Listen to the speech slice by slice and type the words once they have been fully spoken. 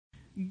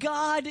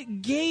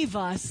God gave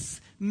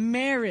us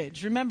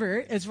marriage.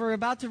 Remember, as we're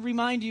about to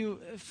remind you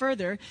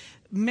further,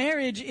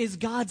 marriage is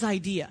God's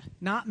idea,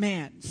 not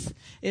man's.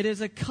 It is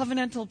a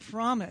covenantal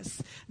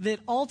promise that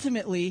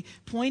ultimately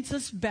points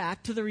us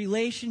back to the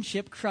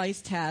relationship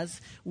Christ has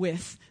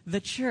with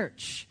the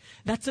church.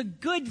 That's a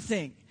good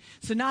thing.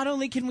 So not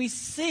only can we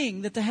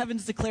sing that the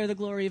heavens declare the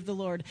glory of the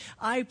Lord,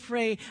 I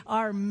pray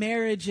our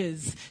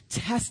marriages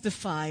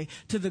testify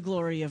to the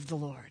glory of the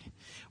Lord.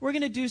 We're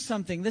going to do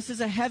something. This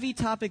is a heavy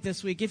topic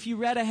this week. If you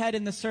read ahead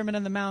in the Sermon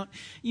on the Mount,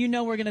 you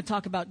know we're going to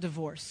talk about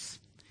divorce.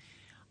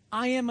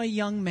 I am a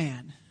young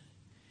man,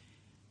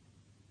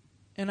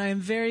 and I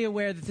am very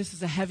aware that this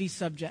is a heavy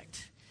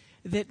subject,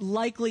 that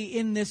likely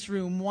in this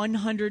room,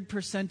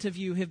 100% of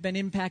you have been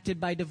impacted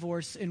by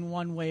divorce in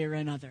one way or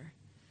another.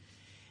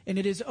 And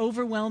it is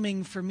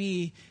overwhelming for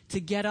me to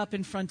get up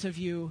in front of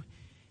you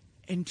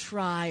and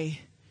try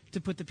to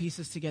put the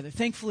pieces together.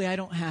 Thankfully, I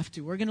don't have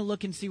to. We're going to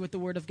look and see what the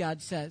Word of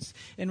God says.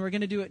 And we're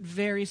going to do it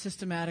very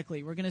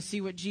systematically. We're going to see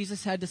what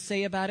Jesus had to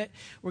say about it.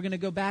 We're going to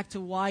go back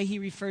to why he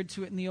referred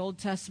to it in the Old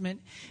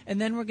Testament.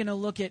 And then we're going to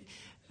look at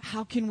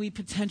how can we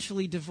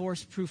potentially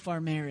divorce-proof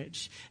our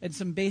marriage and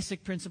some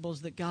basic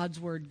principles that God's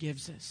Word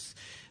gives us.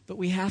 But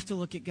we have to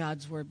look at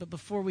God's Word. But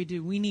before we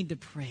do, we need to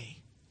pray.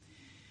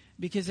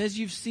 Because as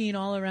you've seen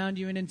all around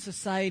you and in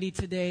society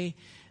today,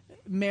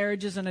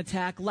 marriage is an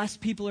attack. Less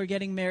people are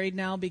getting married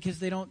now because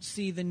they don't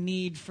see the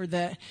need for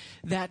that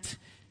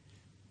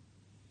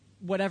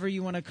whatever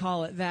you want to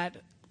call it, that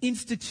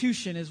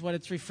institution is what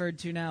it's referred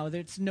to now.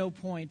 There's no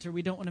point, or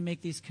we don't want to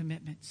make these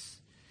commitments.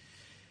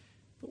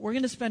 But we're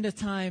going to spend a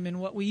time in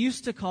what we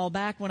used to call,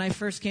 back when I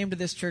first came to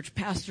this church,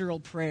 pastoral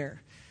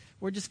prayer.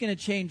 We're just going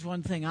to change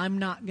one thing. I'm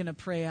not going to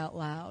pray out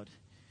loud.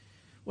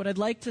 What I'd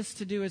like us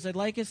to do is I'd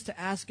like us to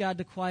ask God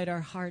to quiet our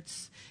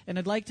hearts, and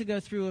I'd like to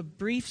go through a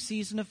brief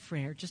season of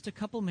prayer, just a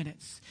couple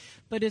minutes.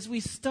 But as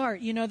we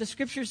start, the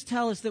scriptures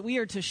tell us that we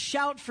are to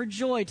shout for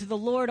joy to the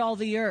Lord all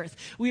the earth.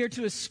 We are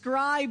to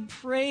ascribe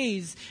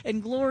praise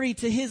and glory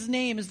to his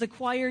name, as the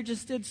choir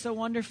just did so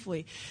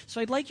wonderfully.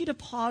 So I'd like you to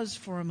pause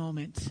for a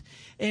moment.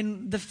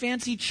 And the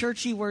fancy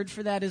churchy word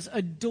for that is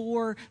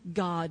adore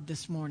God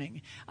this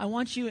morning. I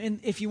want you, and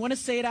if you want to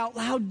say it out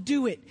loud,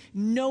 do it.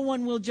 No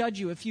one will judge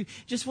you. If you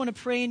just want to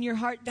pray in your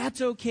heart,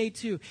 that's okay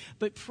too.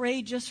 But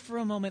pray just for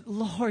a moment,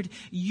 Lord,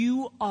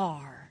 you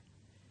are,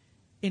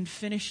 and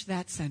finish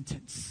that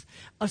sentence.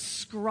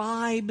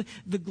 Ascribe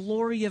the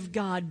glory of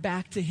God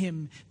back to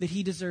him that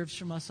he deserves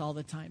from us all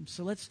the time.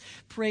 So let's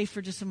pray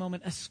for just a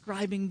moment,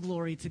 ascribing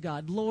glory to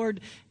God. Lord,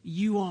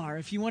 you are.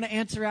 If you want to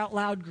answer out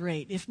loud,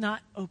 great. If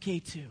not, okay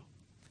too.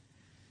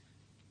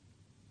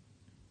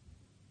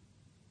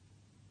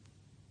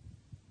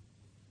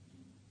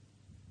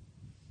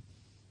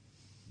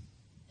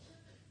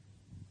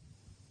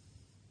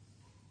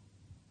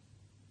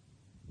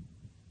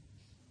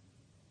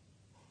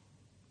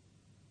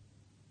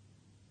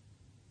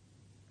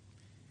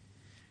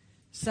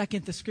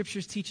 Second, the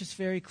scriptures teach us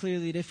very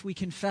clearly that if we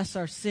confess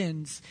our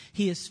sins,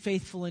 he is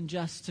faithful and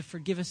just to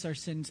forgive us our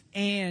sins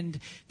and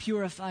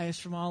purify us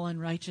from all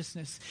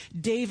unrighteousness.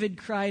 David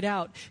cried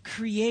out,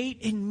 "Create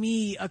in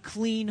me a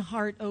clean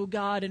heart, O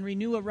God, and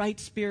renew a right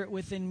spirit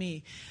within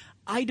me."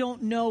 I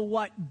don't know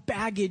what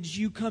baggage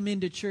you come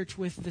into church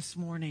with this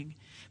morning,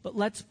 but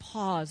let's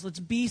pause. Let's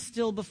be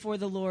still before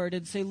the Lord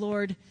and say,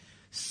 Lord,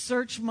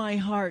 search my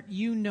heart.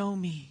 You know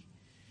me.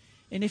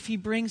 And if he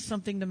brings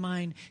something to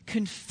mind,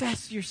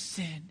 confess your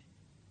sin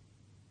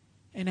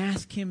and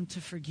ask him to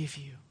forgive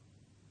you.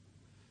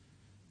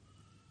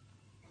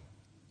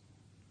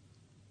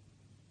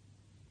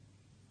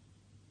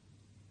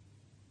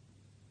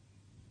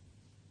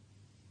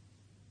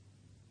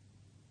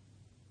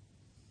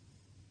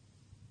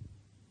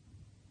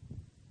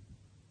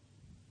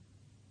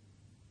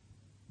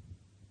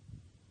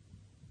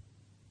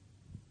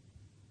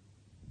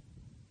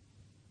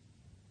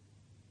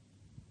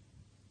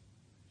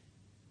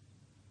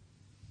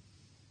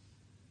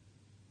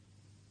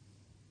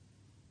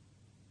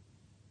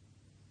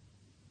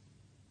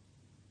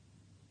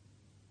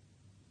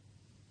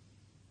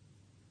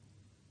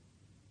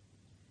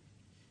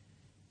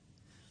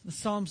 The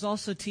Psalms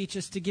also teach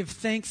us to give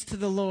thanks to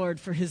the Lord,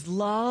 for his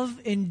love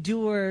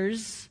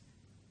endures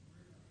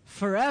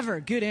forever.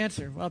 Good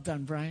answer. Well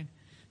done, Brian.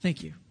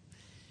 Thank you.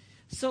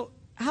 So,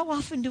 how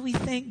often do we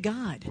thank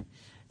God?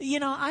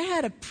 I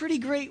had a pretty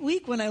great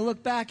week when I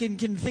look back and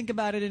can think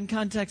about it in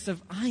context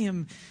of I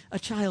am a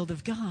child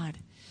of God.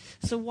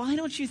 So why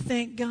don't you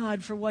thank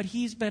God for what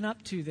he's been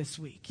up to this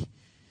week?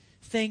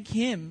 Thank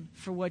him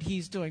for what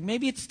he's doing.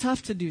 Maybe it's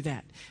tough to do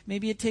that.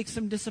 Maybe it takes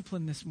some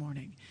discipline this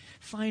morning.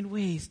 Find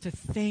ways to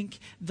thank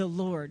the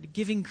Lord,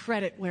 giving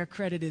credit where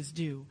credit is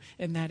due,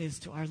 and that is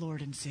to our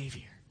Lord and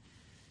Savior.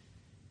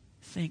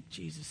 Thank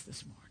Jesus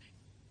this morning.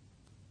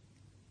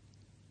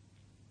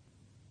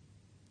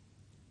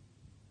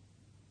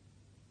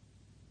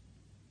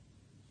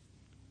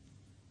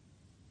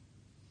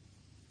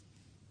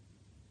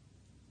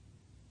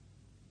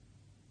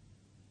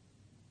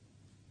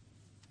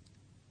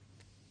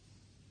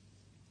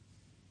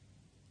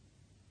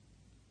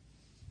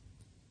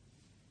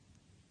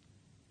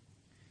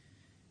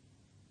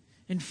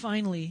 And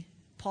finally,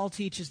 Paul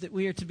teaches that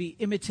we are to be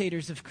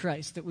imitators of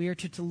Christ, that we are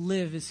to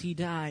live as he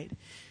died.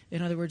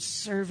 In other words,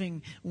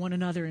 serving one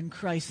another in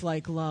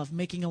Christ-like love,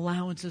 making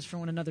allowances for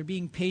one another,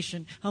 being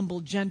patient,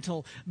 humble,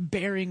 gentle,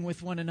 bearing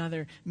with one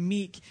another,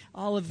 meek.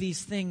 All of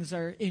these things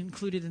are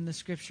included in the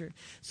Scripture.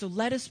 So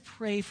let us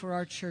pray for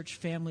our church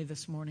family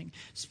this morning.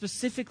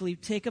 Specifically,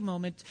 take a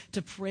moment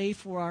to pray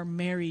for our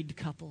married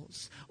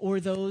couples or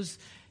those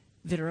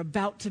that are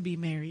about to be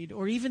married,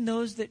 or even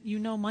those that you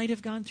know might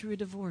have gone through a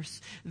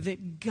divorce,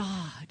 that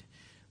God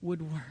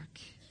would work,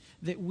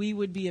 that we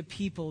would be a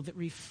people that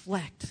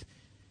reflect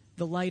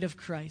the light of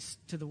Christ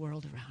to the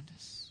world around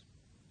us.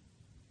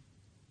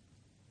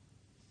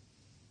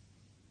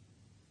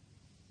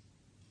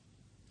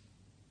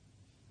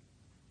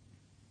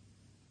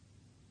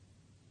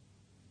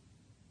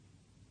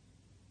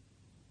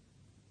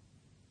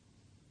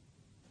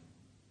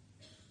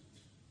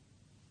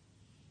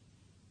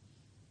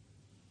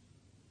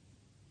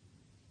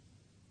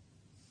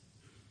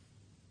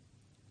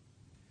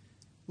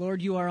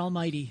 Lord, you are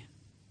almighty.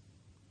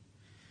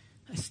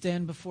 I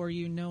stand before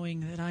you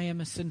knowing that I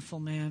am a sinful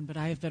man, but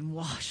I have been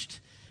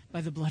washed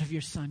by the blood of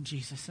your Son,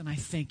 Jesus, and I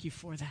thank you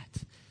for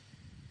that.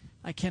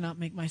 I cannot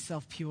make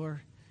myself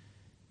pure,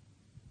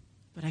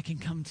 but I can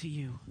come to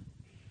you,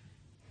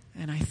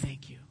 and I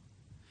thank you.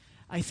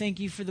 I thank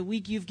you for the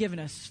week you've given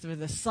us, for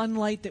the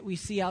sunlight that we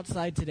see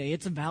outside today.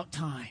 It's about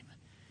time.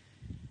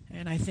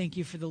 And I thank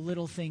you for the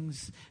little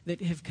things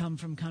that have come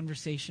from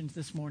conversations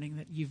this morning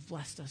that you've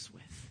blessed us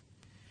with.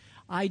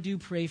 I do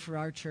pray for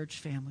our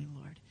church family,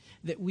 Lord,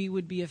 that we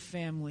would be a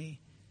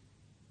family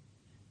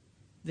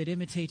that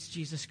imitates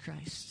Jesus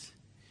Christ,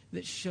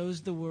 that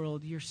shows the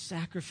world your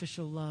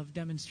sacrificial love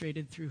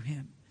demonstrated through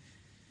him,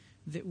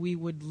 that we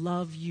would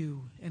love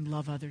you and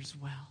love others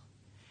well.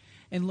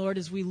 And Lord,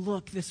 as we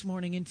look this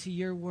morning into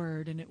your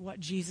word and at what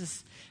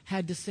Jesus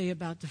had to say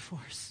about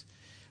divorce,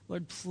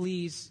 Lord,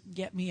 please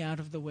get me out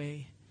of the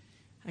way.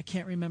 I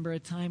can't remember a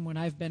time when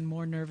I've been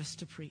more nervous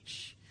to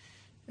preach.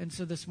 And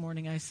so this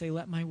morning I say,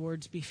 let my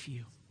words be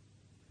few.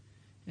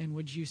 And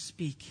would you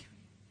speak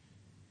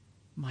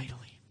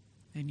mightily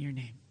in your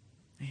name?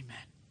 Amen.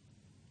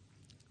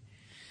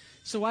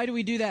 So why do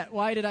we do that?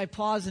 Why did I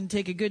pause and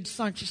take a good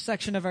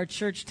section of our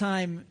church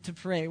time to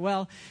pray?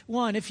 Well,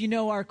 one, if you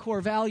know our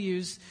core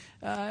values,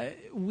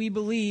 we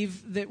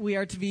believe that we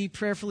are to be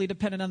prayerfully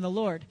dependent on the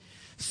Lord.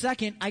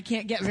 Second, I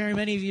can't get very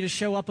many of you to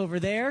show up over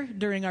there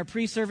during our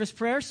pre-service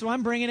prayer, so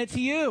I'm bringing it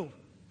to you.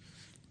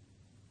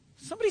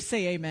 Somebody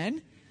say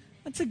amen.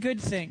 That's a good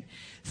thing.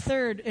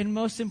 Third, and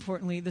most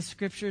importantly, the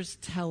Scriptures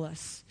tell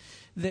us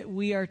that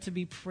we are to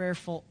be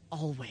prayerful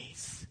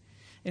always.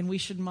 And we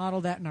should model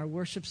that in our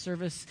worship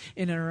service,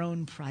 in our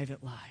own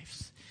private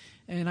lives.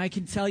 And I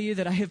can tell you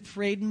that I have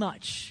prayed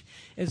much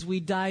as we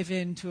dive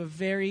into a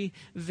very,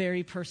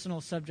 very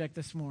personal subject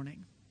this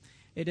morning.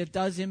 It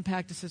does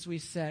impact us, as we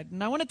said.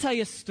 And I want to tell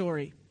you a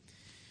story.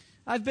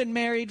 I've been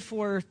married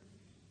for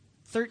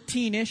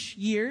 13-ish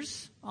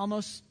years,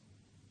 almost,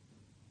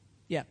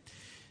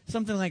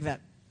 something like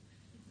that.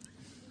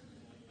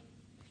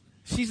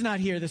 She's not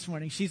here this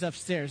morning. She's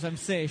upstairs. I'm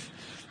safe.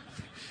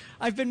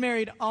 I've been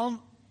married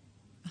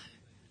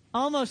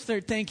almost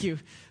 13. Thank you.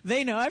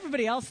 They know.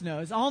 Everybody else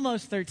knows.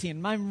 Almost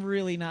 13. I'm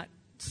really not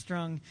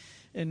strong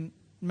in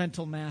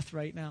mental math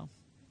right now.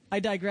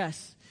 I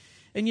digress.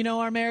 And you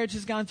know, our marriage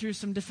has gone through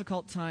some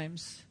difficult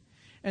times.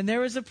 And there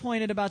was a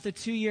point at about the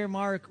 2-year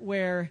mark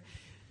where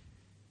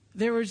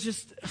there was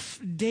just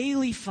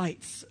daily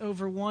fights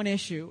over one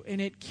issue.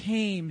 And it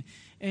came,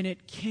 and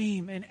it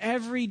came. And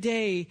every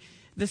day,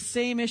 the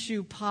same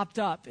issue popped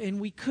up,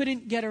 and we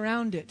couldn't get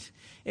around it.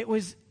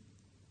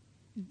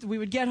 We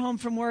would get home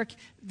from work,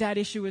 that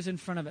issue was in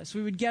front of us.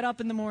 We would get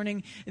up in the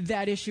morning,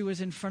 that issue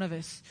was in front of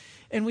us.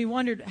 And we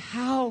wondered,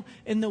 how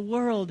in the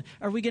world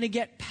are we going to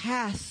get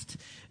past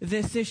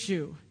this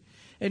issue?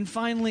 And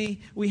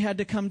finally, we had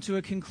to come to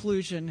a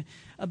conclusion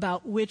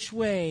about which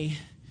way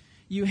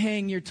you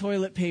hang your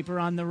toilet paper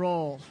on the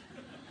roll.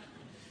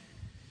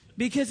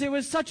 Because it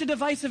was such a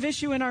divisive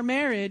issue in our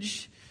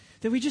marriage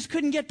that we just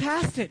couldn't get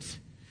past it.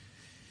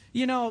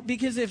 You know,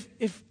 because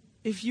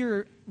if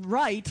you're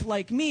right,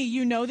 like me,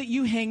 you know that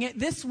you hang it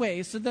this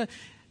way. So the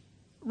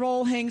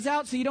roll hangs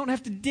out so you don't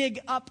have to dig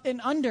up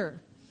and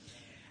under.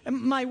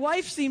 And my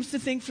wife seems to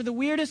think, for the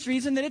weirdest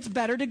reason, that it's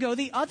better to go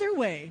the other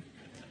way.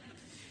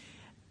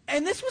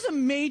 And this was a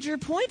major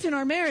point in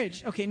our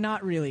marriage. Okay,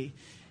 not really.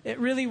 It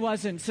really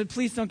wasn't. So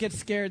please don't get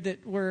scared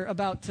that we're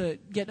about to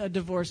get a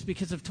divorce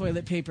because of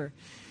toilet paper.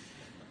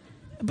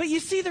 But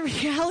you see, the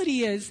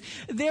reality is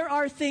there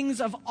are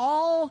things of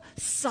all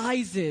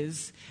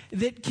sizes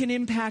that can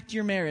impact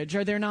your marriage,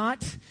 are there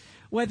not?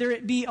 Whether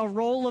it be a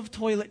roll of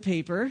toilet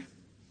paper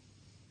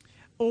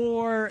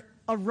or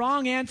a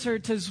wrong answer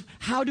to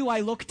how do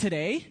I look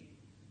today,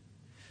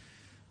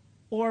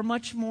 or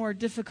much more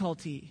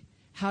difficulty,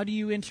 how do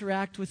you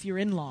interact with your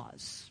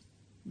in-laws,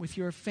 with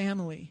your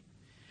family?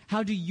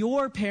 How do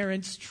your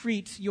parents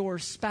treat your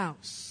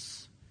spouse?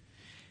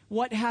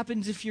 What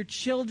happens if your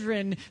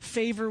children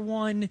favor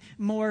one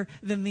more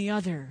than the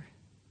other?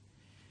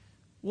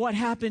 What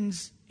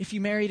happens if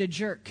you married a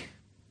jerk?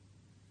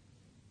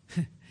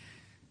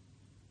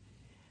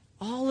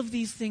 All of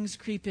these things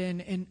creep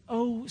in, and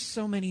oh,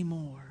 so many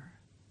more.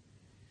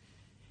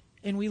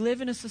 And we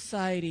live in a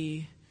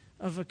society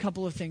of a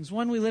couple of things.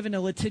 One, we live in a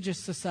litigious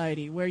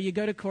society where you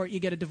go to court, you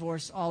get a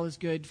divorce, all is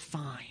good,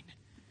 fine.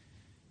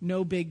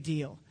 No big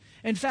deal.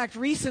 In fact,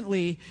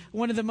 recently,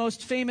 one of the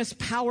most famous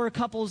power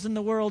couples in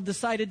the world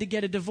decided to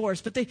get a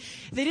divorce, but they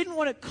didn't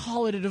want to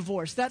call it a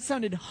divorce. That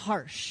sounded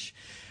harsh.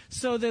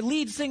 So the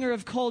lead singer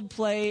of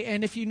Coldplay,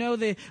 and if you know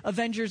the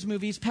Avengers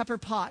movies, Pepper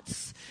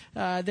Potts,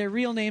 their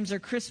real names are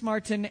Chris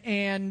Martin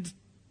and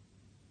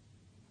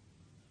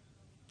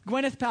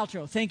Gwyneth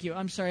Paltrow. Thank you.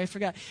 I'm sorry, I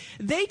forgot.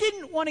 They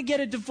didn't want to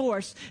get a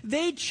divorce.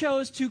 They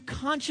chose to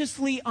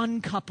consciously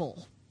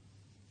uncouple.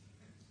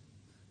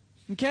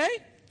 Okay?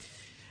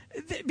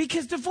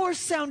 Because divorce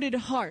sounded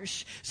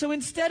harsh. So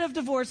instead of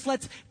divorce,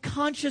 let's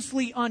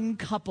consciously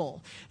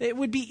uncouple. It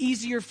would be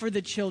easier for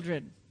the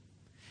children.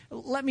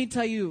 Let me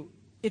tell you,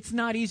 it's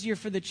not easier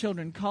for the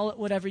children. Call it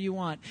whatever you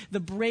want. The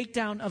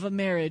breakdown of a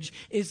marriage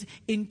is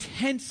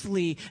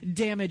intensely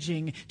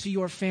damaging to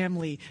your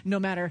family, no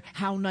matter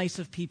how nice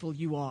of people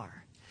you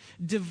are.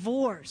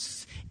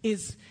 Divorce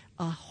is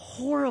a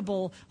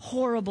horrible,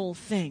 horrible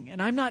thing.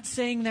 And I'm not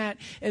saying that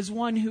as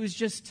one who's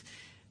just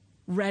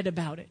read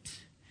about it.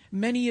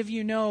 Many of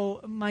you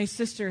know my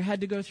sister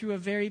had to go through a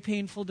very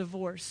painful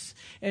divorce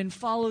and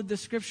followed the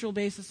scriptural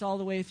basis all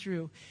the way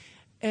through.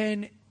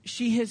 And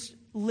she has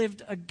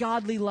lived a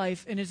godly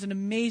life and is an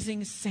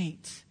amazing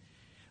saint.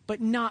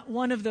 But not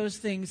one of those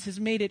things has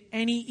made it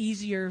any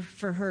easier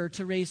for her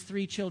to raise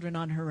 3 children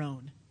on her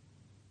own.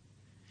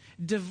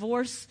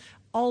 Divorce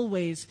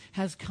always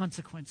has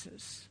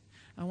consequences.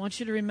 I want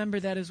you to remember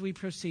that as we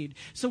proceed.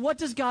 So what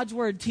does God's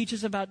word teach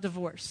us about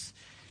divorce?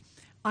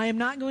 I am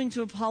not going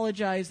to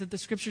apologize that the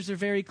scriptures are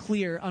very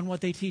clear on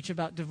what they teach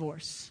about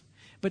divorce.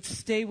 But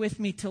stay with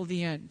me till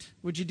the end.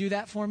 Would you do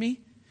that for me?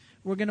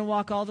 We're going to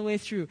walk all the way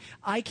through.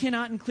 I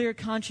cannot in clear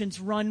conscience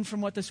run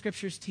from what the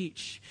scriptures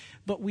teach,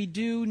 but we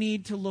do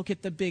need to look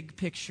at the big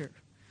picture.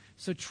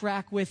 So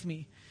track with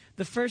me.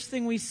 The first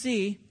thing we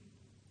see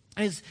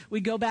is we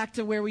go back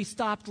to where we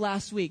stopped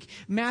last week.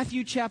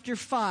 Matthew chapter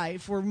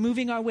 5. We're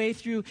moving our way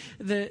through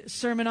the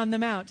Sermon on the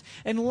Mount.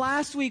 And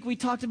last week we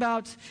talked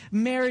about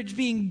marriage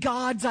being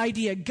God's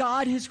idea.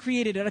 God has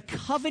created it, a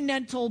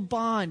covenantal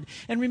bond.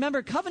 And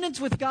remember, covenants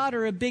with God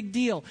are a big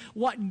deal.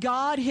 What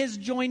God has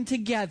joined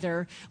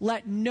together,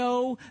 let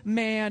no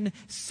man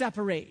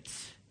separate.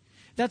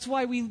 That's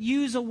why we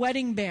use a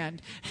wedding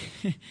band.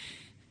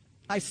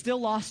 I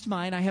still lost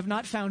mine. I have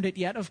not found it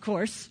yet, of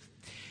course.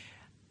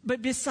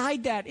 But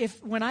beside that,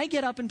 when I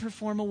get up and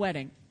perform a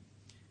wedding,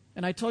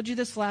 and I told you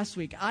this last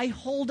week, I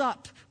hold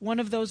up one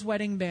of those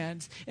wedding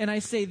bands and I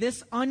say,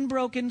 this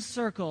unbroken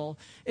circle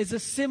is a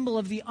symbol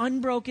of the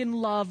unbroken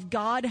love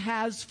God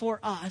has for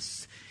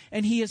us,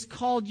 and He has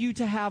called you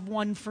to have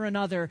one for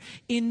another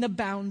in the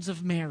bounds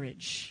of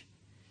marriage.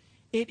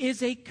 It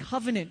is a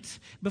covenant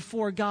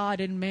before God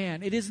and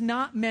man. It is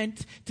not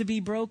meant to be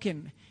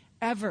broken,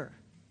 ever.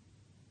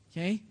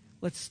 Okay?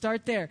 Let's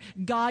start there.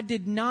 God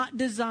did not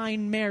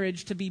design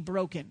marriage to be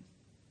broken.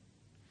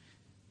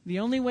 The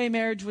only way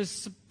marriage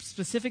was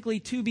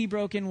specifically to be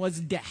broken was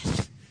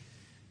death.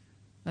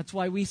 That's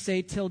why we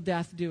say, till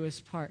death do us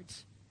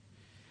part.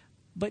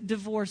 But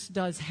divorce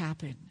does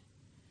happen.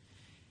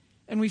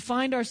 And we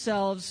find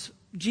ourselves,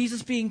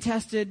 Jesus being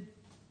tested,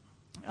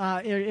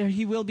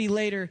 He will be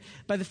later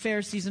by the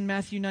Pharisees in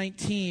Matthew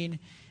 19,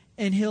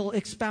 and He'll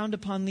expound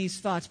upon these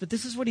thoughts. But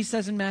this is what He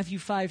says in Matthew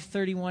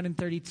 5:31 and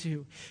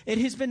 32. It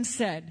has been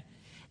said,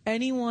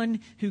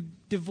 anyone who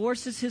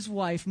divorces his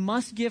wife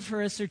must give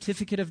her a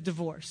certificate of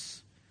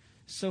divorce.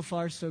 So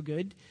far, so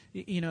good.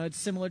 You know, it's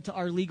similar to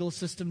our legal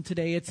system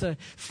today. It's a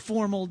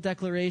formal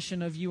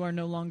declaration of you are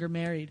no longer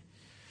married.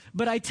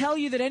 But I tell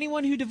you that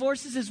anyone who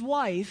divorces his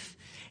wife,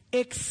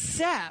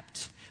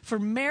 except for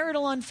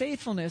marital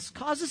unfaithfulness,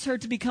 causes her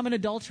to become an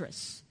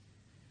adulteress.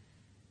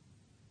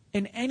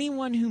 And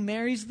anyone who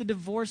marries the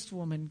divorced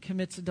woman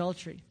commits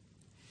adultery.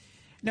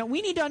 Now,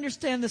 we need to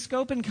understand the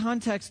scope and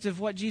context of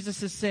what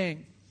Jesus is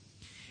saying.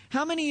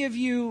 How many of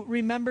you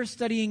remember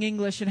studying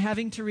English and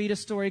having to read a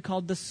story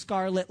called The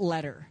Scarlet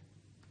Letter?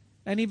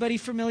 Anybody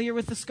familiar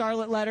with The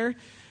Scarlet Letter?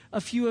 A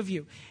few of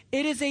you.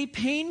 It is a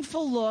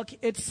painful look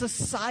at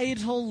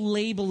societal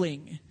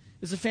labeling,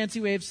 is a fancy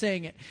way of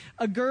saying it.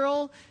 A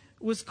girl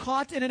was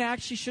caught in an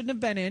act she shouldn't have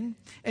been in,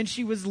 and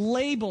she was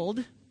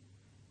labeled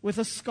with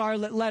a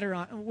scarlet letter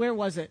on. Where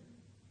was it?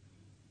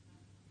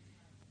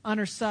 On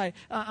her side,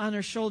 on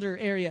her shoulder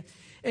area.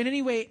 And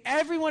anyway,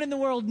 everyone in the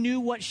world knew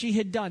what she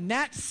had done.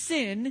 That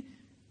sin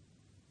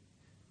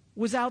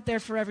was out there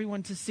for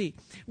everyone to see.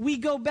 We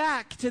go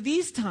back to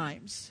these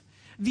times.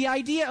 The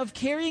idea of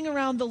carrying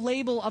around the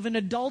label of an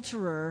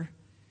adulterer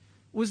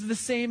was the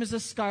same as a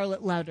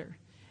scarlet letter.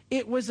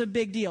 It was a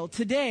big deal.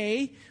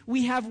 Today,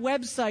 we have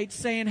websites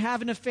saying,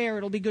 have an affair,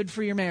 it'll be good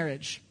for your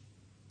marriage.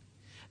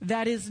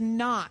 That is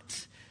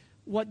not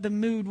what the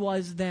mood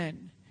was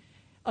then.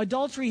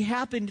 Adultery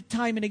happened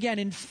time and again.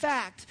 In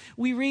fact,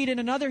 we read in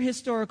another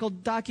historical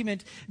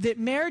document that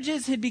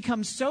marriages had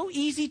become so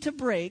easy to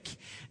break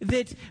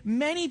that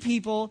many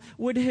people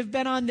would have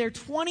been on their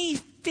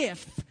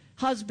 25th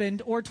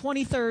husband or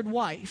 23rd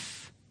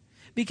wife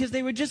because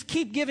they would just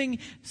keep giving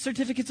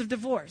certificates of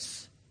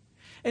divorce.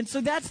 And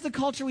so that's the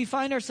culture we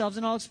find ourselves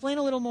in. I'll explain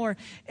a little more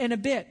in a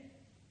bit.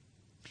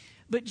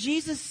 But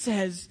Jesus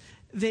says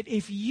that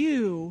if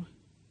you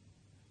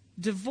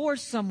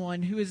divorce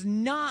someone who has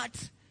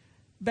not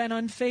been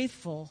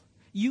unfaithful,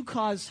 you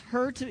cause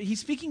her to,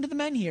 he's speaking to the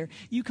men here,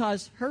 you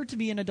cause her to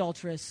be an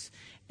adulteress,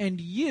 and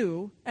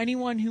you,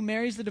 anyone who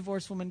marries the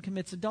divorced woman,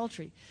 commits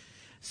adultery.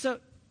 So,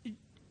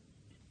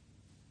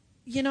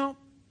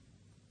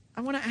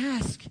 I want to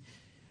ask,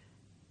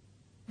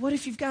 what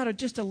if you've got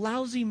just a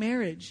lousy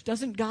marriage?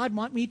 Doesn't God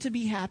want me to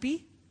be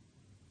happy?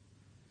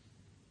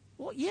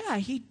 Well, yeah,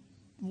 he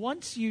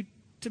wants you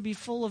to be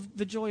full of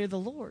the joy of the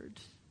Lord.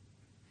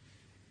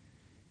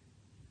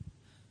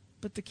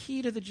 But the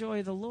key to the joy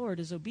of the Lord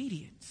is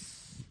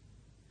obedience.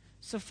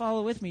 So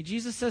follow with me.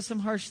 Jesus says some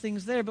harsh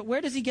things there, but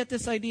where does he get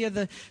this idea of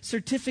the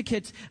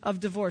certificate of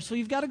divorce? Well,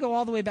 you've got to go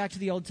all the way back to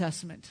the Old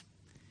Testament.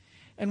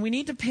 And we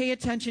need to pay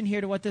attention here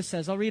to what this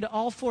says. I'll read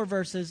all 4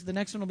 verses. The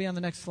next one will be on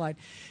the next slide.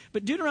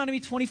 But Deuteronomy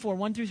 24,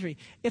 1 through 3.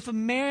 If a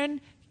man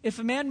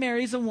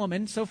marries a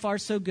woman, so far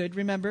so good.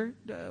 Remember,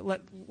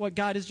 let what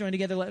God has joined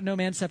together, let no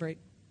man separate.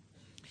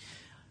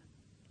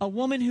 A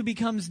woman who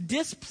becomes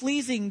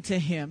displeasing to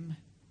him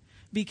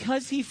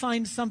because he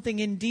finds something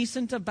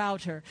indecent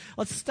about her.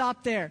 Let's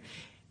stop there.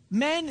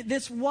 Men,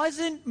 this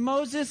wasn't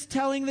Moses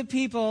telling the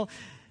people,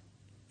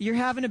 you're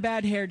having a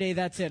bad hair day,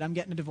 that's it, I'm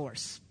getting a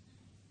divorce.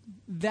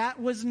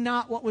 That was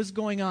not what was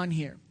going on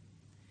here.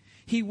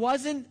 He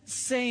wasn't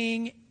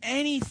saying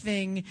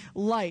anything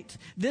light.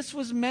 This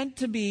was meant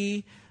to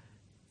be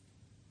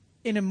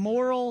an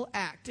immoral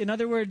act. In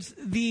other words,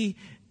 the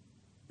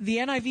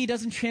NIV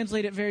doesn't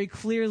translate it very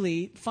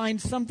clearly.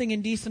 Find something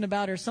indecent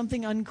about her,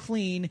 something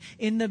unclean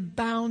in the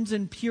bounds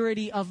and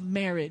purity of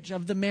marriage,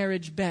 of the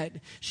marriage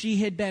bed. She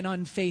had been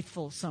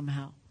unfaithful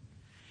somehow.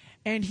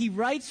 And he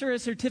writes her a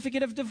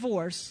certificate of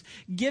divorce,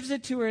 gives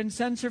it to her and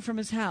sends her from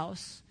his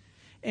house.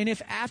 And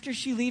if after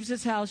she leaves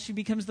his house, she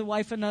becomes the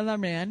wife of another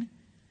man,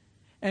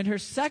 and her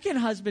second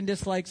husband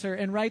dislikes her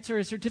and writes her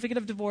a certificate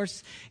of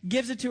divorce,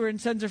 gives it to her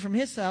and sends her from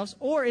his house,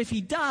 or if he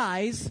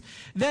dies,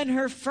 then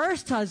her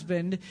first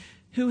husband,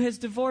 who has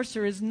divorced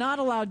her, is not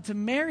allowed to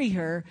marry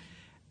her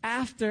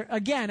after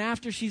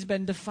she's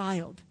been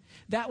defiled.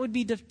 That would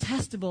be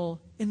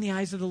detestable in the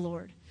eyes of the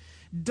Lord.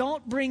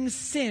 Don't bring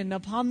sin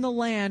upon the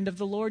land of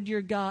the Lord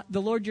your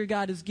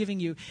God is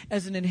giving you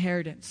as an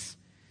inheritance.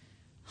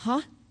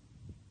 Huh?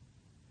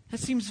 That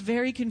seems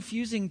very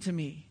confusing to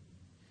me.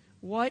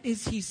 What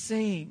is he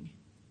saying?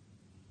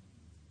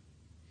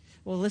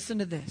 Well, listen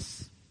to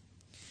this.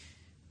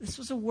 This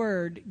was a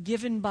word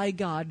given by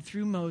God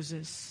through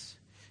Moses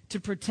to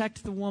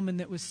protect the woman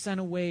that was sent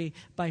away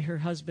by her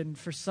husband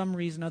for some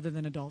reason other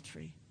than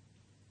adultery.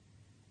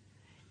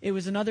 It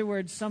was, in other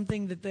words,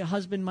 something that the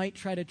husband might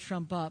try to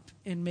trump up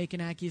and make an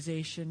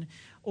accusation,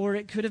 or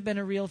it could have been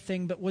a real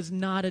thing but was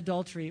not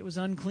adultery. It was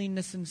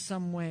uncleanness in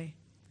some way.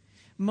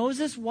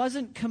 Moses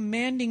wasn't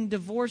commanding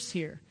divorce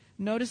here.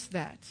 Notice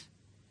that.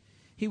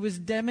 He was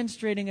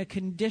demonstrating a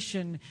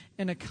condition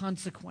and a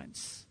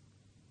consequence.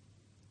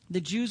 The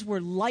Jews were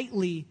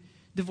lightly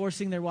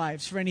divorcing their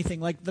wives for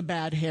anything like the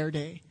bad hair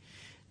day.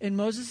 And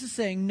Moses is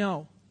saying,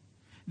 no,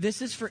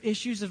 this is for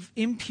issues of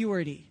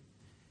impurity.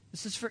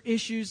 This is for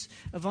issues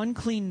of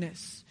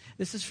uncleanness.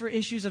 This is for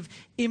issues of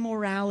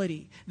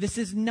immorality. This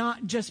is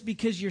not just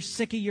because you're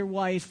sick of your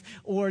wife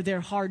or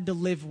they're hard to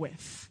live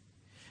with.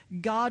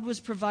 God was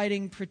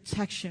providing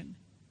protection.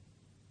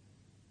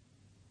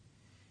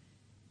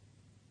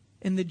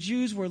 And the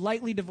Jews were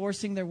lightly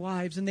divorcing their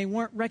wives, and they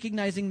weren't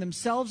recognizing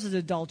themselves as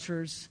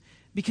adulterers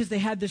because they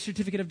had the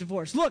certificate of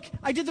divorce. Look,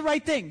 I did the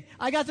right thing.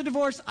 I got the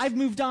divorce. I've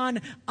moved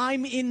on.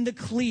 I'm in the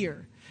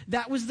clear.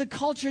 That was the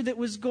culture that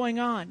was going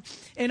on.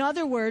 In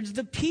other words,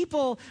 the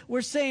people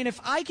were saying, if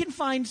I can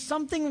find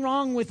something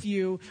wrong with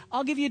you,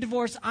 I'll give you a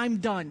divorce. I'm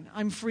done.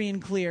 I'm free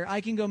and clear.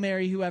 I can go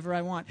marry whoever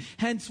I want.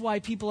 Hence why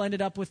people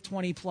ended up with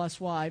 20 plus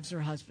wives or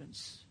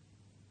husbands.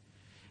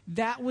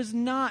 That was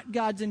not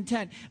God's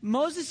intent.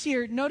 Moses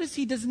here, notice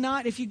he does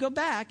not, if you go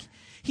back,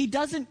 he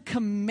doesn't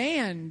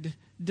command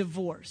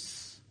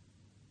divorce.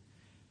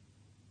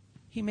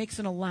 He makes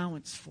an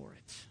allowance for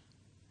it.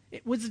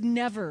 It was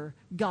never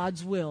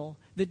God's will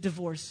that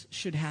divorce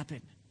should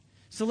happen.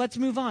 So let's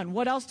move on.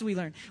 What else do we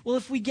learn? Well,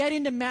 if we get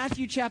into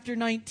Matthew chapter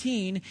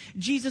 19,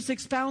 Jesus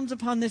expounds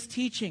upon this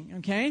teaching,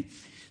 okay?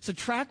 So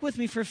track with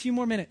me for a few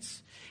more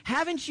minutes.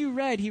 Haven't you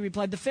read, he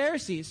replied, the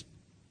Pharisees,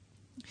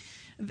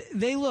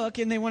 they look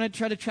and they want to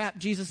try to trap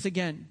Jesus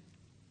again.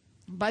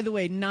 By the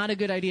way, not a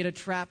good idea to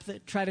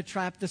try to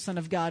trap the Son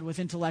of God with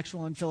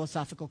intellectual and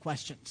philosophical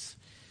questions.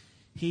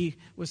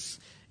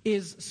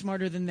 is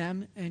smarter than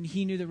them, and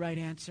he knew the right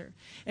answer.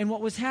 And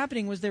what was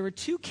happening was there were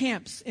two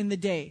camps in the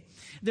day.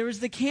 There was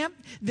the camp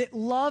that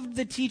loved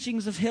the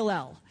teachings of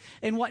Hillel.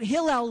 And what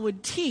Hillel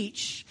would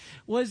teach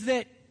was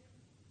that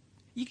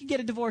you can get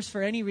a divorce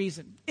for any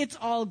reason. It's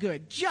all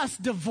good.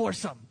 Just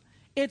divorce them.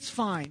 It's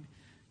fine.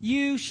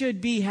 You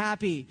should be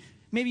happy.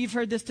 Maybe you've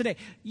heard this today.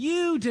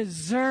 You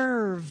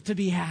deserve to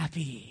be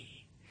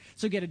happy.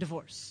 So get a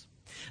divorce.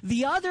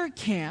 The other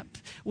camp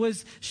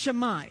was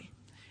Shammai.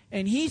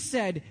 And he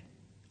said,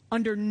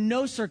 under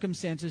no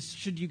circumstances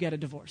should you get a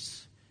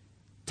divorce.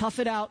 Tough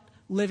it out,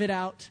 live it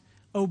out,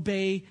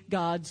 obey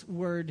God's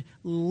word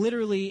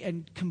literally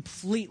and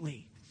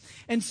completely.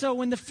 And so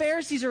when the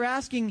Pharisees are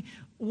asking,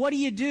 what do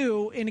you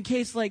do in a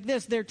case like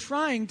this? They're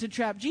trying to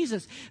trap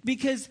Jesus,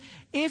 because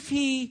if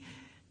he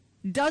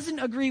doesn't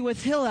agree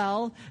with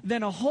Hillel,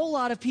 then a whole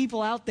lot of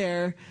people out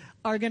there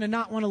are going to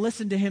not want to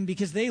listen to him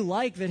because they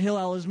like that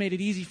Hillel has made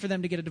it easy for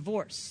them to get a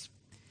divorce.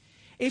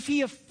 If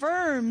he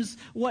affirms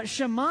what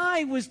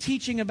Shammai was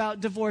teaching about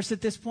divorce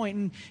at this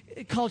point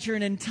in culture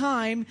and in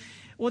time,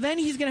 well, then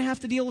he's going to have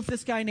to deal with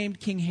this guy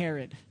named King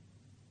Herod.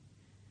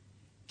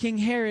 King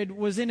Herod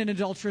was in an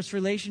adulterous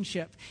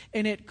relationship,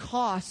 and it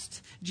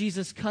cost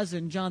Jesus'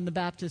 cousin, John the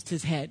Baptist,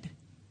 his head.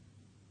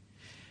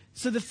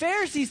 So the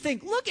Pharisees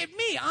think, look at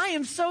me, I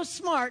am so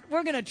smart,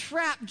 we're going to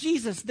trap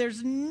Jesus.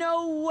 There's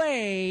no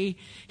way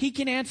he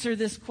can answer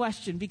this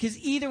question, because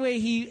either way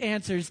he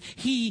answers,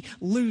 he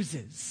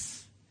loses.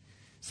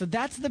 So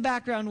that's the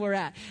background we're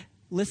at.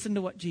 Listen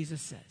to what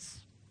Jesus says.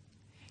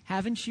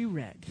 Haven't you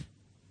read,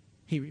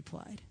 he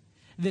replied,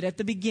 that at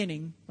the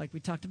beginning, like we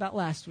talked about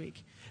last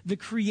week, the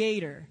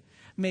Creator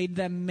made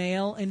them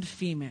male and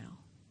female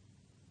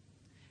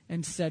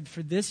and said,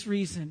 for this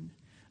reason,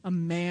 a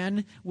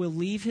man will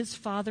leave his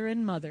father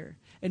and mother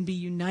and be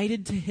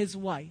united to his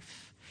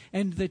wife,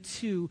 and the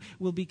two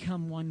will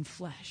become one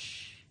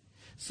flesh.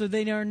 So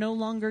they are no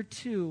longer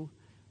two,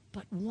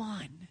 but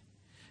one.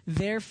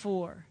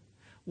 Therefore,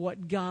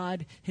 what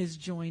God has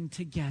joined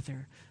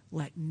together,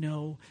 let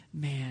no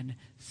man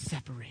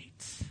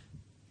separate.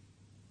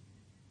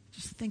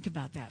 Just think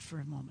about that for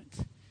a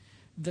moment.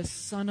 The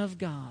Son of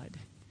God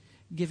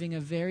giving a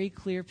very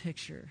clear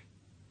picture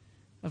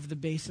of the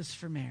basis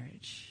for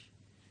marriage,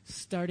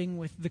 starting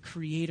with the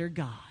Creator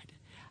God,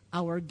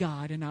 our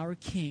God and our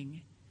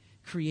King,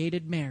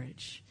 created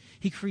marriage.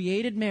 He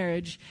created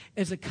marriage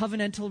as a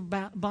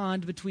covenantal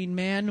bond between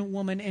man,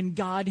 woman, and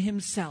God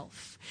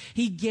himself.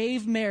 He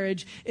gave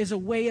marriage as a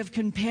way of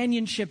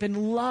companionship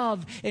and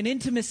love and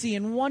intimacy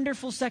and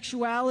wonderful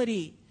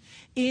sexuality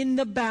in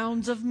the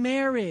bounds of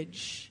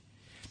marriage.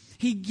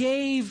 He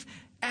gave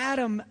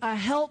Adam a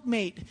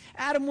helpmate.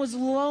 Adam was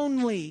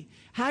lonely.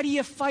 How do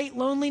you fight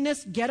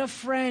loneliness? Get a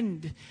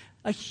friend.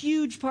 A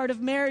huge part of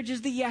marriage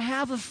is that you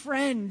have a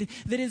friend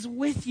that is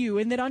with you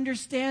and that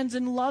understands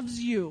and loves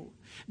you.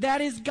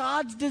 That is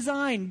God's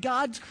design,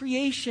 God's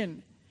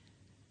creation.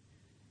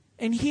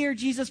 And here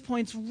Jesus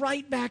points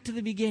right back to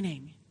the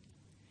beginning.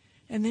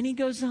 And then he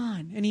goes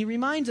on and he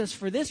reminds us,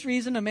 for this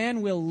reason a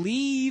man will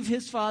leave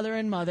his father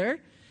and mother.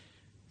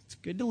 It's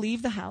good to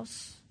leave the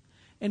house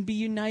and be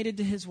united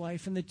to his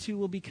wife, and the two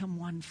will become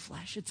one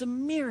flesh. It's a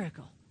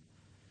miracle.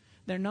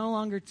 They're no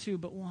longer two,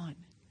 but one.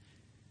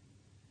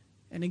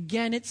 And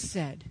again it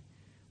said,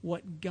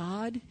 what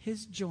God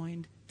has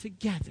joined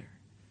together,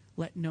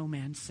 let no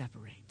man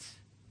separate.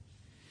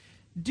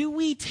 Do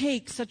we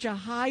take such a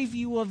high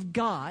view of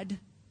God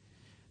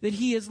that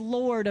he is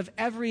Lord of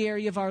every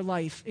area of our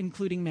life,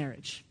 including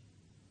marriage?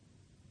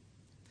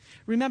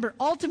 Remember,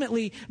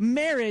 ultimately,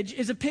 marriage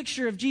is a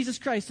picture of Jesus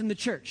Christ and the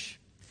church.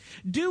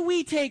 Do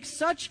we take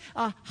such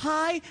a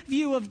high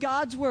view of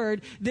God's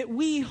word that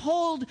we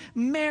hold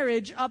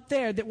marriage up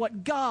there, that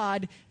what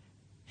God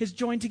has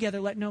joined together,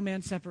 let no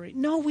man separate?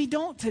 No, we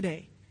don't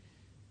today.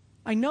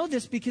 I know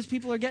this because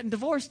people are getting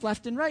divorced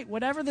left and right.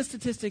 Whatever the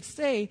statistics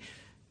say,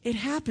 it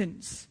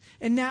happens.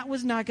 And that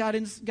was not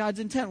God's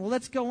intent. Well,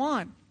 let's go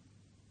on.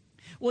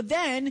 Well,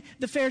 then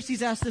the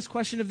Pharisees asked this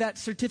question of that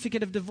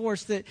certificate of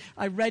divorce that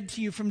I read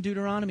to you from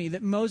Deuteronomy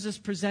that Moses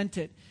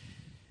presented.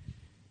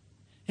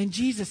 And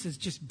Jesus is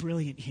just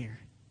brilliant here.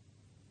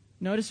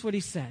 Notice what he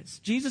says.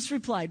 Jesus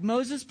replied,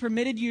 Moses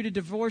permitted you to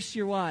divorce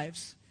your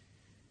wives.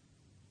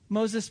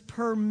 Moses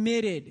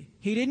permitted.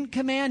 He didn't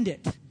command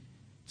it.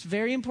 It's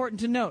very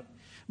important to note.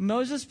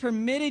 Moses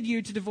permitted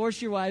you to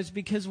divorce your wives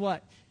because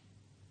what?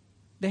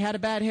 They had a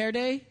bad hair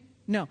day?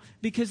 No,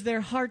 because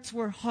their hearts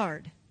were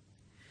hard.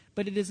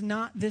 But it is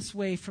not this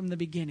way from the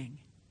beginning.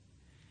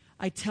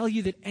 I tell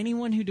you that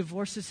anyone who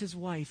divorces his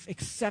wife,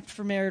 except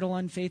for marital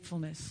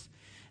unfaithfulness,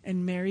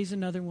 and marries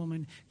another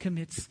woman,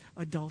 commits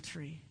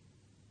adultery.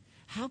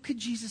 How could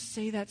Jesus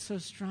say that so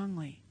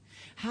strongly?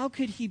 How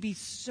could he be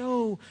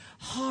so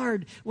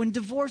hard when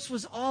divorce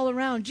was all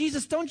around?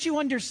 Jesus, don't you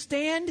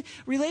understand?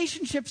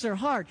 Relationships are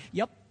hard.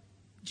 Yep,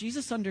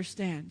 Jesus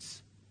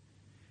understands.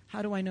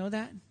 How do I know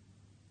that?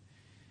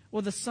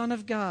 Well, the Son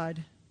of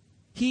God,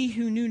 he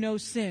who knew no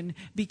sin,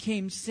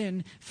 became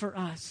sin for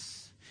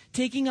us,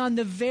 taking on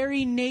the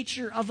very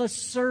nature of a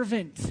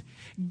servant,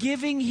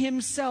 giving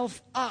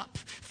himself up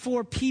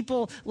for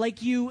people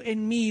like you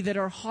and me that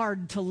are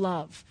hard to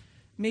love.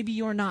 Maybe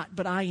you're not,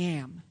 but I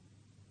am.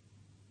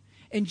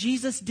 And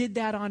Jesus did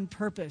that on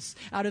purpose,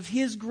 out of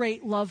his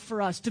great love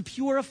for us, to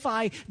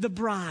purify the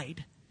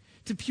bride,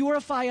 to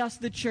purify us,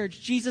 the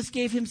church. Jesus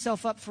gave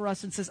himself up for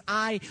us and says,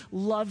 I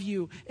love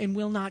you and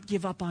will not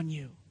give up on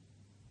you,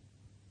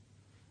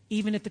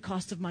 even at the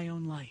cost of my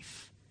own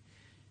life.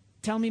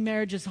 Tell me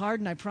marriage is hard,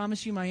 and I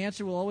promise you my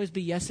answer will always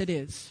be, yes, it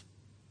is.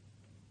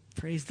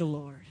 Praise the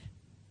Lord.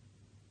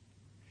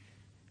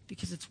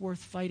 Because it's worth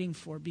fighting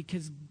for,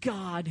 because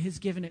God has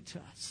given it to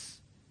us.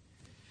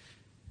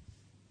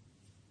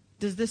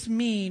 Does this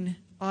mean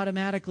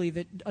automatically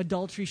that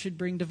adultery should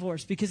bring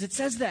divorce? Because it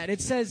says that. It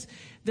says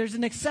there's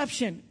an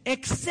exception,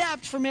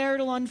 except for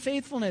marital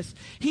unfaithfulness.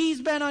 He's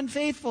been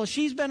unfaithful.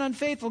 She's been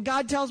unfaithful.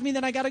 God tells me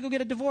that I got to go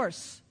get a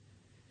divorce.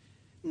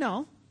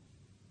 No.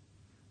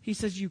 He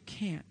says you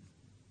can't.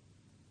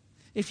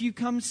 If you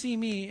come see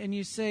me and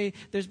you say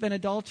there's been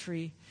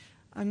adultery,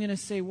 I'm going to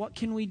say, what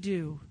can we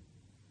do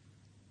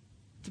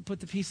to put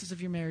the pieces of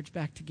your marriage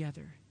back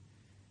together?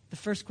 The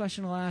first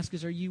question I'll ask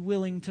is, are you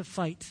willing to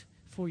fight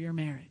for your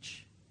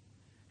marriage?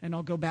 And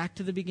I'll go back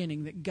to the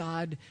beginning, that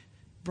God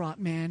brought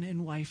man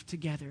and wife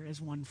together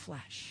as one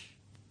flesh.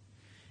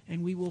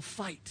 And we will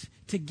fight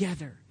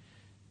together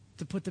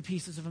to put the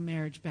pieces of a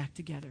marriage back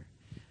together.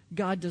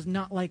 God does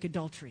not like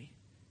adultery.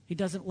 He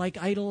doesn't like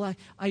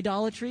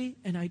idolatry,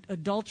 and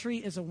adultery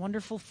is a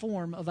wonderful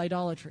form of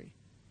idolatry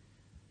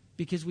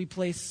because we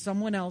place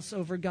someone else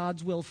over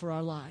God's will for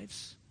our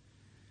lives.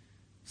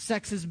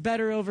 Sex is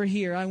better over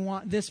here. I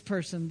want this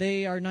person.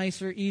 They are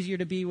nicer, easier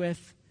to be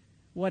with,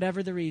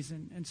 whatever the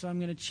reason, and so I'm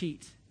going to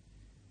cheat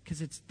because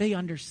they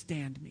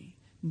understand me.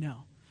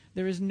 No,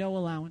 there is no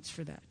allowance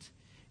for that.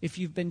 If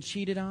you've been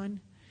cheated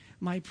on,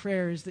 my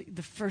prayer is that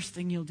the first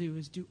thing you'll do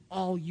is do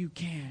all you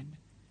can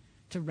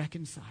to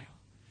reconcile.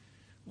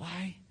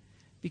 Why?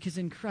 Because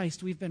in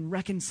Christ we've been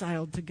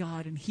reconciled to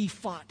God, and he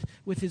fought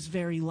with his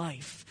very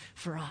life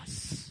for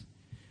us.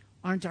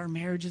 Aren't our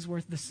marriages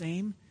worth the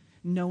same,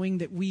 knowing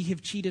that we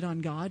have cheated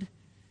on God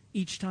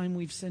each time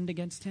we've sinned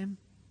against him?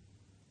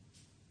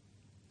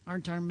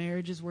 Aren't our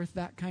marriages worth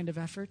that kind of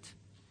effort?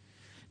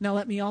 Now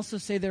let me also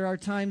say there are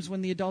times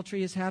when the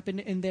adultery has happened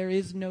and there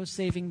is no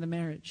saving the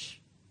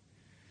marriage.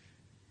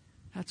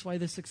 That's why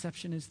this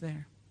exception is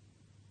there.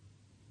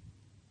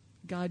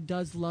 God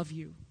does love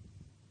you.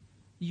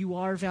 You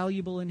are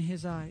valuable in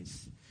his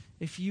eyes.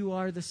 If you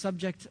are the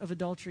subject of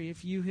adultery,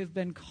 if you have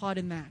been caught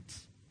in that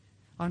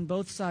on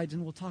both sides,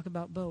 and we'll talk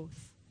about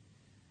both,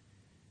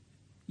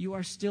 you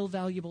are still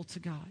valuable to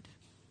God.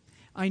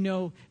 I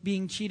know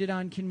being cheated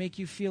on can make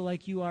you feel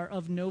like you are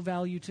of no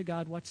value to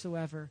God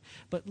whatsoever,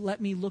 but let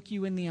me look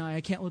you in the eye.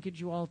 I can't look at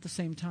you all at the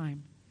same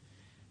time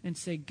and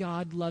say,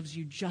 God loves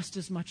you just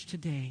as much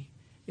today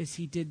as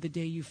he did the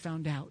day you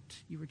found out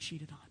you were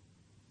cheated on.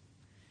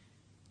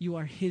 You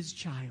are his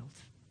child.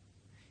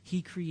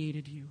 He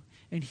created you,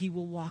 and he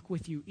will walk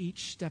with you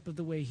each step of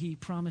the way. He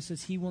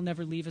promises he will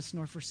never leave us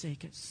nor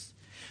forsake us.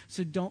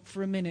 So don't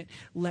for a minute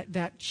let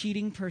that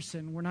cheating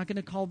person, we're not going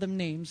to call them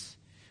names,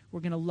 we're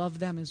going to love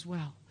them as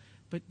well,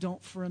 but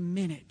don't for a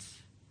minute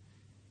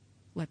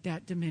let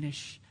that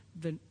diminish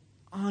the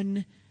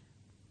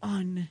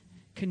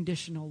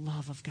unconditional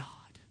love of God,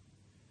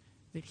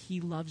 that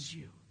he loves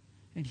you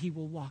and he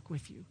will walk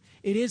with you.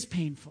 It is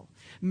painful.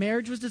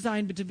 Marriage was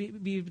designed to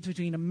be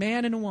between a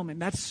man and a woman.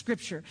 That's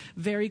Scripture,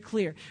 very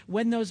clear.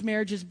 When those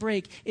marriages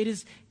break, it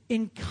is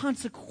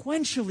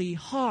inconsequentially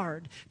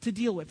hard to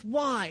deal with.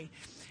 Why?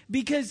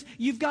 Because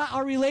you've got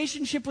our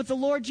relationship with the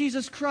Lord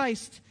Jesus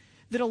Christ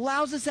that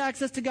allows us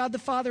access to God the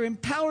Father,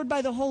 empowered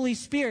by the Holy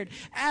Spirit,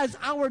 as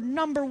our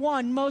number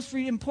one most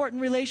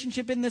important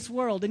relationship in this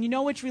world. And you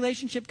know which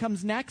relationship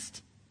comes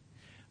next?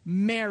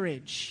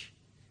 Marriage.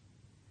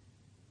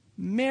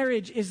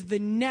 Marriage is the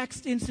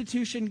next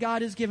institution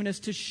God has given us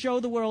to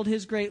show the world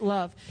his great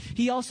love.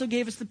 He also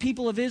gave us the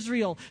people of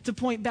Israel to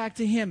point back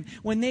to him.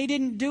 When they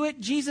didn't do it,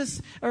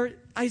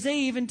 Isaiah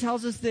even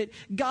tells us that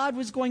God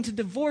was going to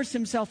divorce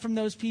himself from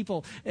those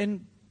people.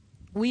 And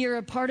we are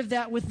a part of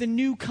that with the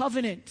new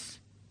covenant.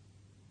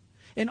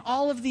 And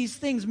all of these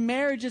things,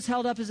 marriage is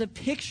held up as a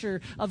picture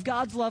of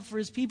God's love for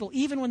his people,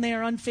 even when they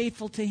are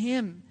unfaithful to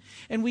him.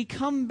 And we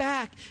come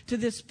back to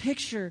this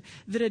picture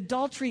that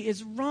adultery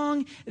is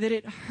wrong, that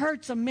it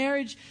hurts a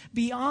marriage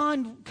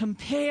beyond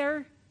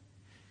compare,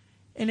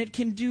 and it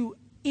can do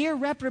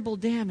irreparable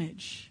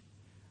damage.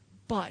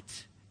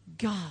 But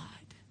God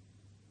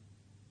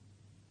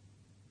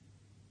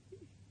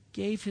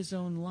gave his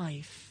own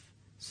life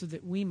so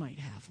that we might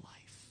have life.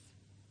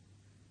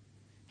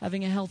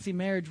 Having a healthy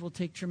marriage will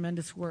take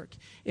tremendous work.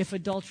 If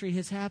adultery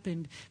has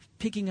happened,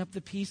 picking up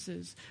the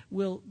pieces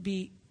will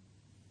be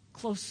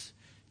close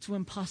to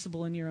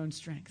impossible in your own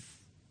strength.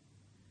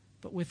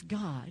 But with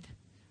God,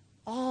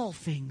 all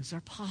things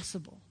are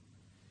possible.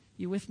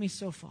 You with me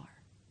so far?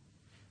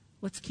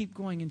 Let's keep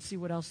going and see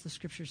what else the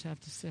Scriptures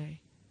have to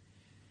say.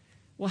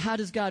 well, how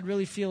does God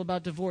really feel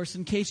about divorce,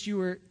 in case you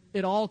were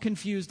at all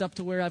confused up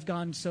to where I've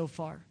gone so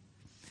far.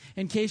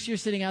 In case you're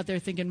sitting out there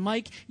thinking,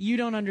 Mike, you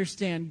don't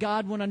understand.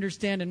 God won't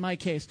understand in my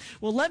case.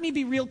 Well, let me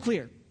be real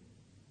clear.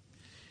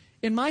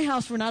 In my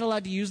house, we're not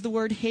allowed to use the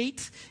word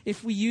hate.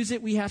 If we use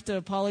it, we have to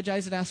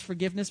apologize and ask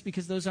forgiveness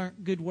because those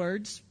aren't good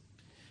words.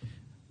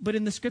 But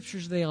in the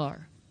scriptures, they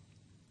are.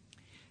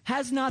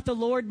 Has not the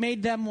Lord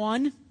made them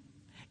one?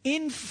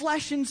 In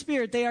flesh and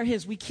spirit, they are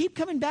his. We keep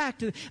coming back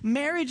to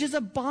marriage is a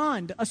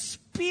bond, a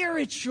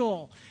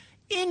spiritual,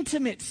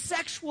 intimate,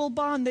 sexual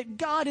bond that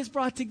God has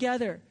brought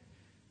together.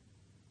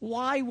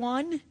 Why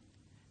one?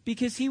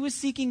 Because he was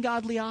seeking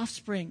godly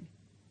offspring.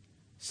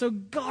 So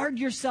guard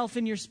yourself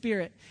in your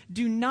spirit.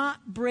 Do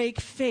not break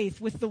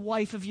faith with the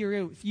wife of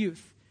your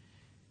youth.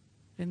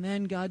 And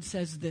then God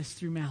says this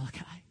through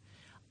Malachi.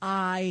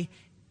 I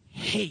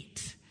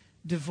hate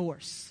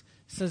divorce,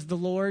 says the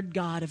Lord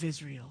God of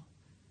Israel.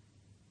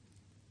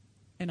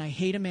 And I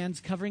hate a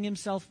man's covering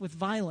himself with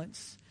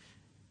violence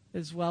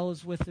as well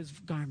as with his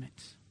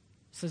garment,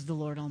 says the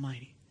Lord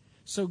Almighty.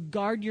 So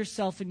guard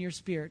yourself in your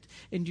spirit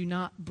and do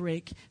not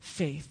break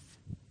faith.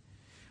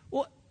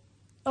 Well,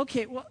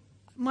 okay,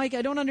 Mike,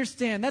 I don't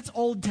understand. That's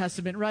Old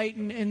Testament, right?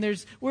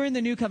 And we're in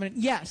the New Covenant.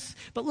 Yes.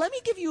 But let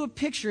me give you a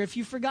picture, if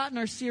you've forgotten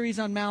our series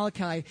on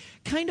Malachi,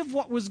 kind of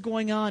what was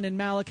going on in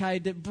Malachi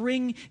to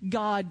bring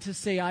God to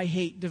say, I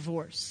hate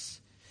divorce.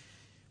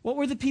 What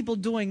were the people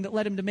doing that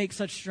led him to make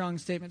such strong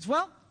statements?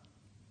 Well,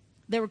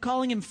 they were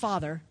calling him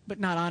Father, but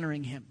not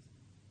honoring him.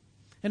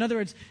 In other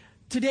words,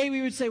 today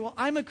we would say, well,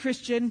 I'm a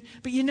Christian,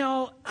 but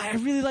I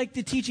really like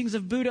the teachings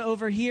of Buddha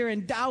over here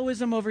and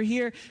Taoism over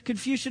here,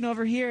 Confucian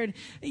over here. And,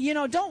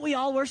 don't we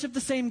all worship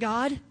the same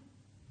God?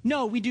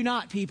 No, we do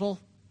not, people.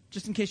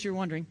 Just in case you're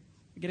wondering.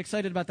 I get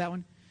excited about that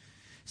one.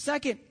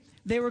 Second,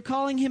 they were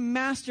calling him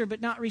master,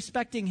 but not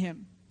respecting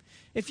him.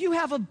 If you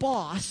have a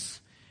boss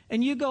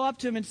and you go up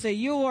to him and say,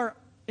 you're,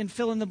 and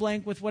fill in the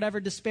blank with whatever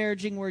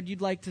disparaging word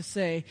you'd like to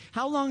say,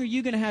 how long are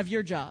you going to have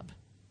your job?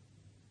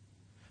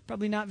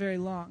 Probably not very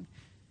long.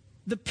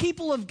 The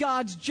people of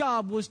God's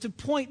job was to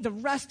point the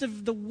rest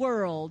of the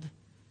world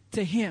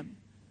to him.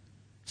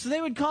 So they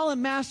would call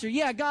him master.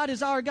 Yeah, God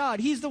is our God.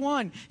 He's the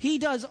one. He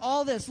does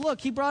all this. Look,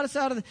 he brought us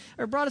out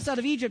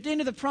of Egypt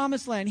into the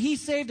promised land. He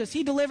saved us.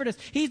 He delivered us.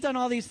 He's done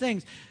all these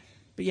things.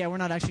 But yeah, we're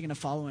not actually going to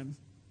follow him.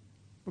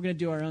 We're going to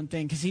do our own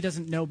thing because he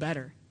doesn't know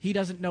better. He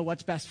doesn't know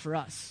what's best for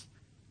us.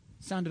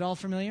 Sound at all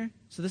familiar?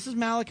 So this is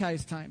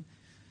Malachi's time,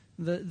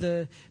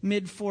 the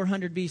mid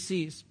 400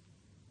 BCs.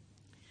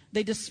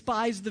 They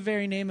despised the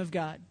very name of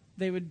God.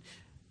 They would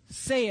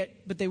say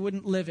it, but they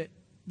wouldn't live it.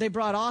 They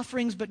brought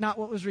offerings, but not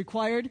what was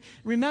required.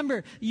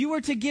 Remember, you were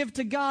to give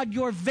to God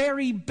your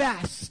very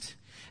best.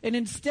 And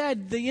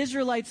instead, the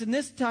Israelites in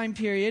this time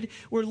period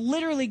were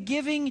literally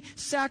giving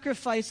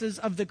sacrifices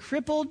of the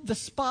crippled, the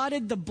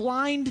spotted, the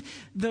blind,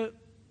 the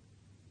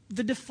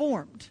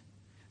deformed.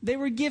 They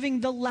were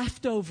giving the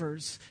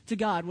leftovers to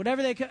God.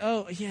 Whatever they could.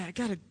 Oh, yeah, I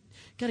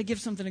gotta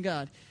give something to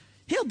God.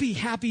 He'll be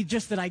happy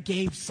just that I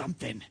gave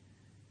something.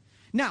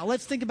 Now,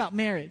 let's think about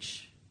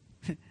marriage.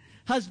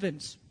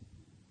 Husbands,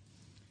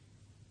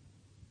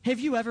 have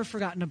you ever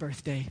forgotten a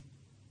birthday?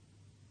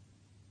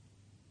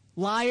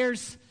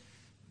 Liars,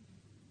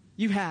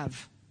 you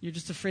have. You're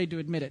just afraid to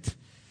admit it.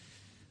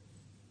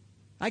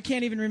 I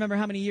can't even remember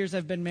how many years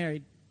I've been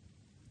married.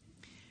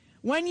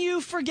 When you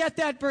forget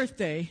that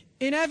birthday,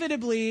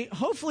 inevitably,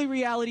 hopefully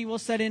reality will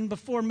set in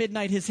before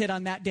midnight has hit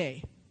on that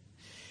day.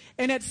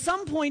 And at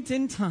some point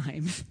in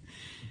time,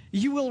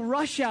 you will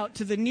rush out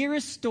to the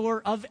nearest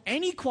store of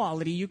any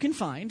quality you can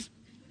find,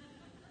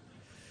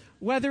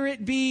 whether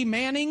it be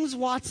Manning's,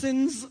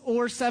 Watson's,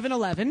 or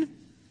 7-Eleven,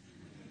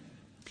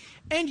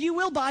 and you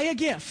will buy a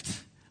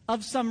gift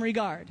of some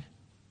regard.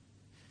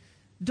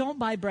 Don't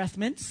buy breath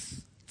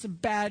mints. It's a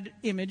bad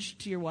image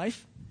to your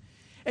wife.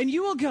 And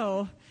you will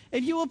go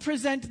and you will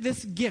present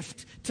this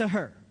gift to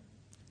her.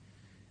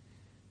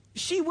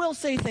 She will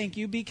say thank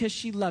you because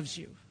she loves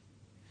you.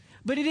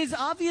 But it is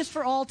obvious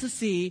for all to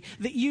see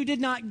that you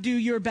did not do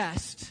your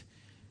best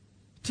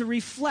to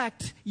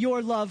reflect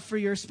your love for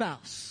your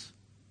spouse.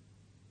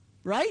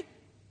 Right?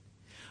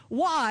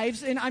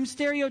 Wives, and I'm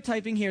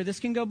stereotyping here,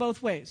 this can go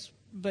both ways,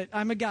 but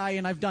I'm a guy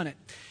and I've done it.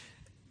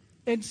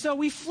 And so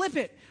we flip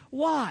it.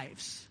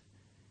 Wives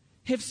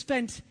have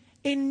spent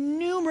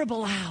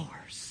innumerable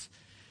hours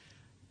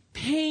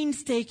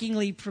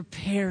painstakingly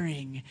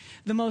preparing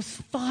the most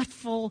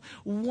thoughtful,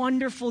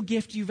 wonderful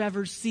gift you've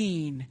ever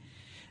seen.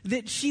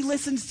 That she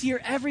listens to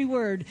your every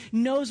word,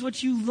 knows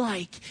what you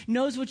like,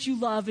 knows what you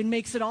love, and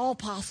makes it all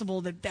possible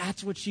that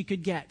that's what she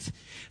could get.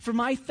 For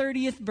my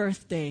 30th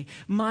birthday,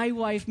 my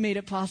wife made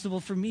it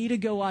possible for me to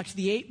go watch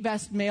the 8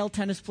 best male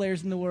tennis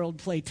players in the world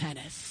play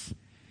tennis.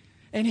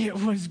 And it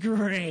was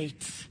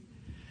great.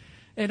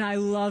 And I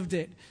loved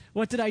it.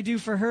 What did I do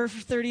for her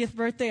 30th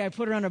birthday? I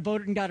put her on a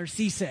boat and got her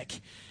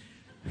seasick.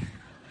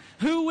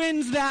 Who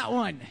wins that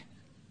one?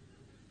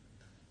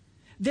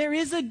 There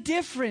is a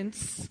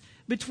difference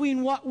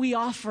between what we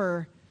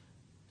offer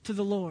to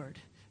the Lord,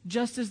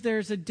 just as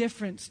there's a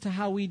difference to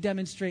how we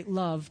demonstrate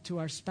love to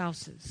our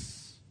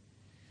spouses.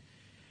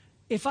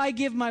 If I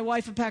give my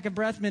wife a pack of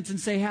breath mints and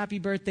say happy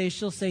birthday,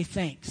 she'll say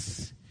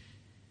thanks.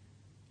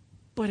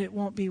 But it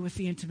won't be with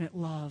the intimate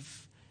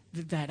love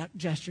that that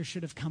gesture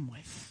should have come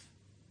with.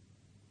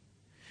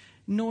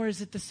 Nor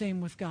is it the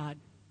same with God.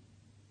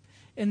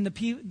 And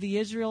the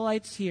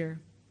Israelites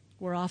here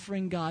were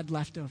offering God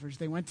leftovers.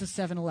 They went to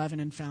 7-Eleven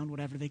and found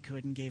whatever they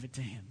could and gave it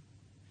to him.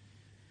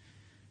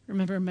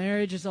 Remember,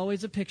 marriage is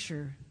always a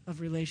picture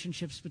of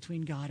relationships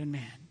between God and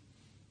man.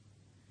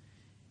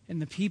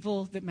 And the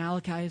people that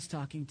Malachi is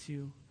talking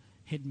to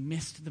had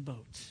missed the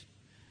boat.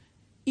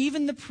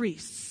 Even the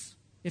priests,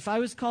 if I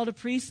was called a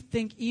priest,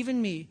 think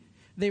even me,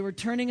 they were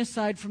turning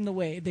aside from the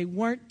way. They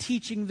weren't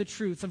teaching the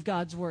truth of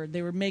God's word.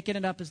 They were making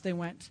it up as they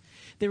went.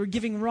 They were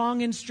giving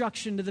wrong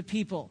instruction to the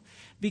people.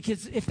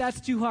 Because if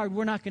that's too hard,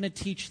 we're not going to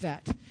teach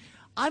that.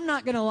 I'm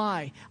not going to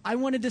lie. I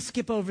wanted to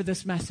skip over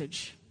this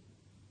message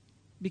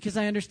because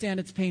I understand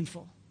it's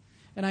painful.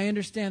 And I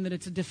understand that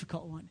it's a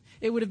difficult one.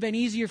 It would have been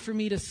easier for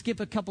me to skip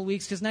a couple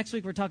weeks because next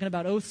week we're talking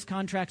about oaths,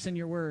 contracts, and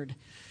your word.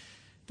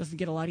 It doesn't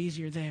get a lot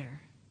easier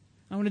there.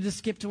 I wanted to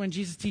skip to when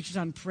Jesus teaches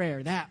on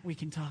prayer. That we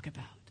can talk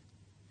about.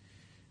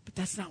 But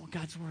that's not what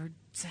God's word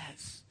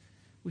says.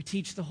 We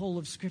teach the whole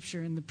of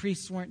Scripture, and the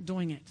priests weren't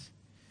doing it.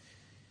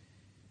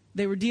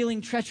 They were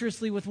dealing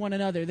treacherously with one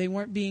another. They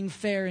weren't being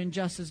fair and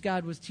just as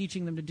God was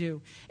teaching them to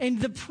do. And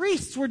the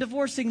priests were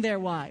divorcing their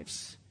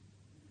wives.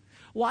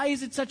 Why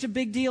is it such a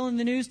big deal in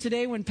the news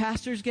today when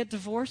pastors get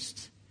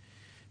divorced?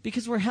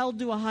 Because we're held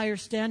to a higher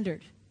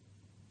standard.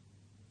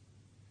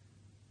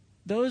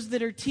 Those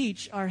that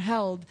teach are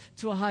held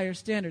to a higher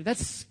standard.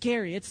 That's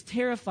scary. It's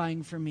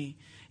terrifying for me.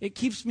 It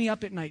keeps me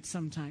up at night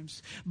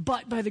sometimes.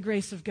 But by the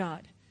grace of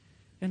God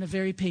and a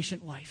very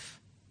patient wife,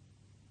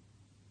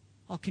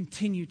 I'll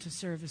continue to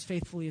serve as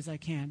faithfully as I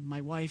can, my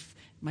wife,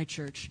 my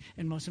church,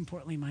 and most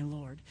importantly, my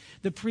Lord.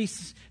 The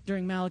priests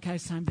during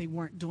Malachi's time, they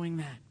weren't doing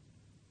that.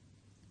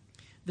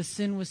 The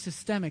sin was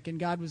systemic, and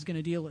God was going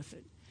to deal with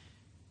it.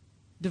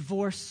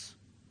 Divorce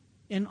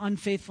and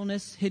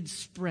unfaithfulness had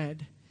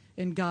spread,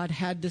 and God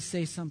had to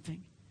say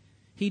something.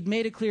 He'd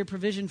made a clear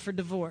provision for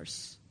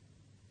divorce,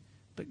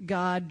 but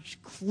God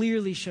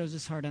clearly shows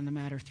his heart on the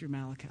matter through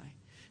Malachi.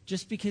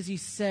 Just because he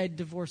said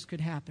divorce could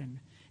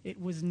happen,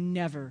 it was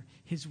never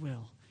his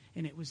will,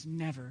 and it was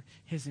never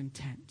his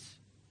intent.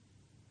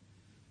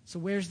 So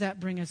where's that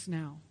bring us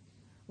now?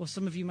 Well,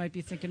 some of you might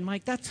be thinking,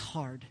 Mike, that's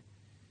hard.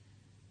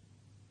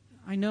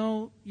 I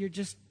know you're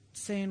just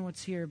saying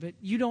what's here, but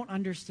you don't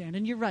understand.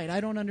 And you're right,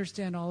 I don't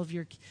understand all of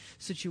your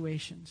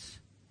situations.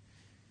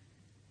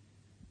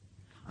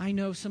 I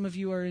know some of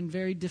you are in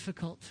very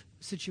difficult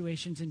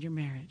situations in your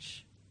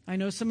marriage. I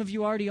know some of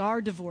you already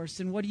are divorced,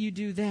 and what do you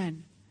do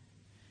then?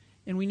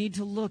 And we need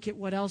to look at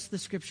what else the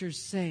Scriptures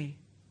say.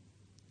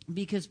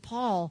 Because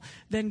Paul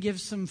then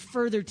gives some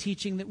further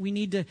teaching that we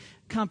need to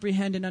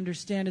comprehend and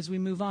understand as we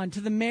move on.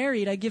 To the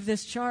married, I give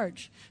this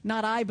charge.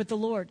 Not I, but the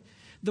Lord.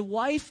 The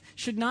wife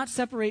should not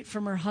separate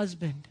from her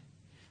husband.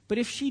 But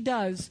if she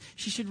does,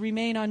 she should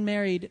remain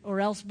unmarried or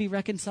else be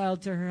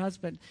reconciled to her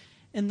husband.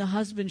 And the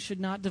husband should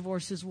not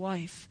divorce his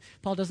wife.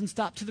 Paul doesn't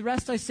stop. To the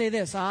rest I say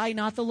this, I,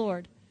 not the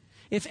Lord.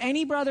 If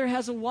any brother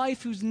has a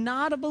wife who's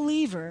not a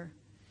believer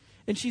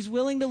and she's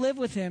willing to live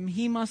with him,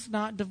 he must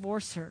not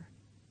divorce her.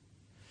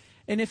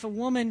 And if a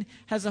woman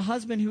has a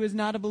husband who is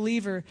not a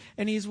believer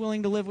and he's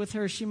willing to live with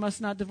her, she must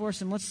not divorce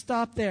him. Let's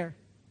stop there.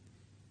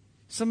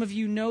 Some of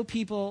you know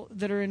people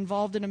that are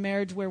involved in a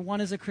marriage where one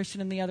is a Christian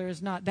and the other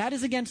is not. That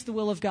is against the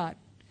will of God.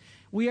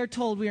 We are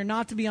told we are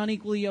not to be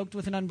unequally yoked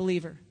with an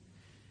unbeliever.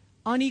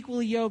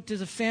 Unequally yoked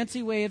is a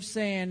fancy way of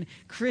saying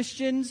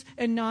Christians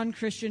and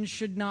non-Christians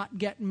should not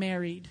get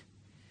married.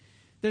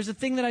 There's a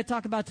thing that I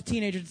talk about to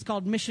teenagers. It's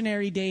called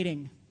missionary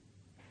dating.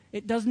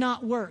 It does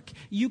not work.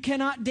 You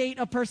cannot date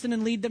a person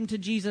and lead them to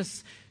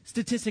Jesus,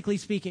 statistically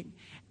speaking.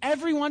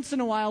 Every once in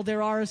a while,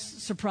 there are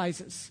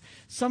surprises.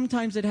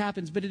 Sometimes it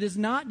happens, but it is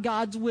not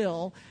God's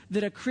will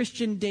that a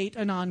Christian date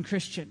a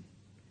non-Christian.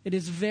 It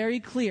is very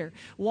clear.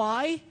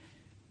 Why?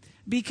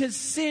 Because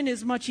sin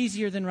is much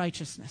easier than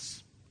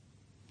righteousness.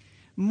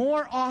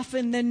 More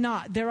often than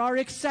not, there are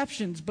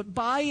exceptions, but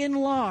by and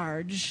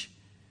large,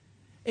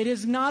 it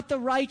is not the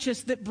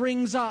righteous that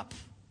brings up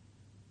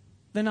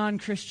the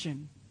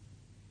non-Christian.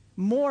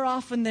 More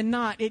often than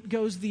not, it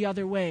goes the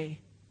other way.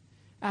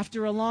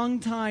 After a long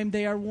time,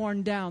 they are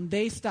worn down.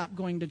 They stop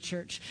going to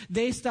church.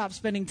 They stop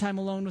spending time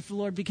alone with the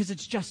Lord because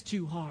it's just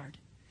too hard.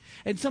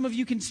 And some of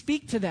you can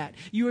speak to that.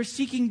 You are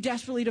seeking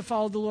desperately to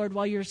follow the Lord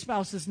while your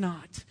spouse is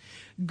not.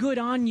 Good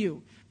on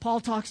you. Paul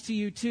talks to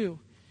you too.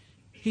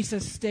 He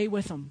says, stay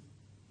with them.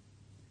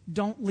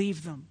 Don't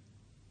leave them.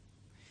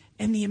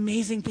 And the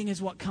amazing thing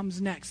is what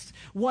comes next.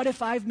 What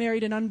if I've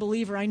married an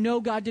unbeliever? I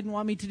know God didn't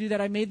want me to do that.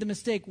 I made the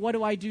mistake. What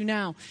do I do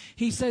now?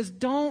 He says,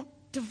 don't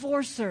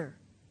divorce her.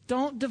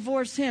 Don't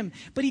divorce him.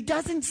 But he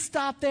doesn't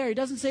stop there. He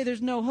doesn't say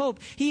there's no hope.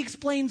 He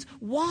explains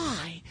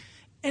why.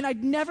 And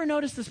I'd never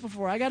noticed this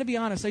before. I got to be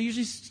honest. I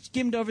usually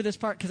skimmed over this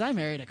part because I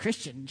married a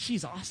Christian.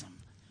 She's awesome.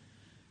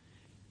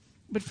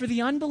 But for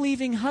the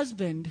unbelieving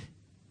husband,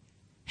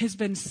 has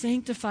been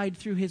sanctified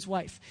through his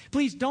wife.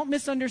 Please don't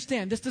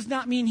misunderstand. This does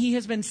not mean he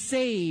has been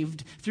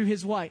saved through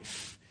his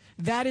wife.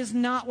 That is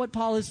not what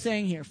Paul is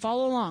saying here.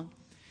 Follow along.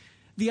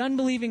 The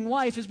unbelieving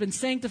wife has been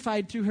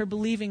sanctified through her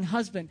believing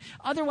husband.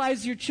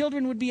 Otherwise, your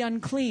children would be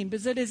unclean,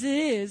 but as it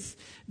is,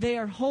 they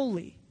are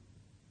holy.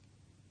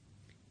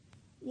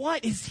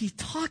 What is he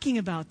talking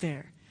about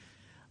there?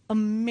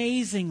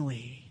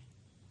 Amazingly,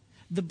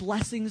 the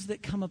blessings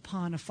that come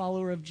upon a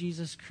follower of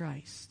Jesus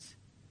Christ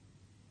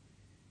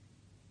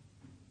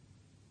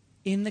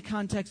in the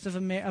context of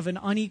an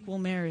unequal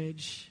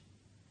marriage,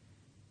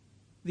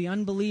 the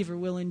unbeliever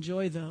will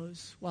enjoy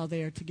those while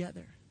they are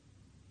together.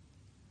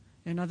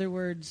 In other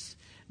words,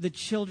 the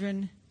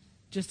children,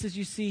 just as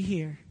you see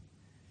here,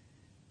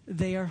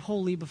 they are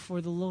holy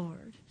before the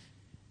Lord.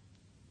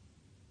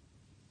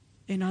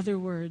 In other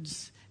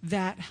words,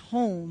 that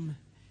home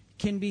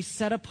can be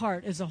set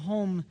apart as a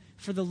home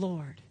for the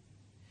Lord,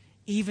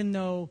 even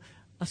though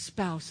a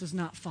spouse is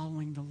not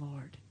following the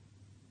Lord.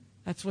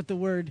 That's what the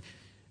word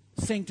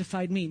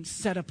sanctified means,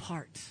 set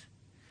apart.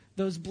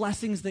 Those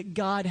blessings that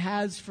God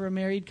has for a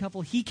married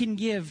couple, he can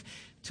give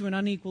to an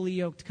unequally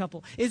yoked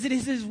couple. Is it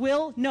his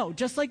will? No,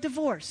 just like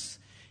divorce.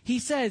 He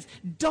says,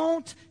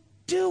 don't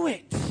do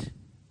it.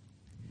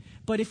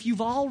 But if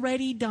you've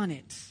already done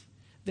it,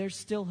 there's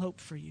still hope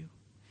for you.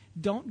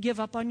 Don't give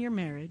up on your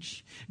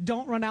marriage.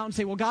 Don't run out and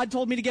say, well, God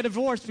told me to get a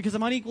divorce because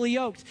I'm unequally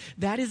yoked.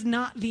 That is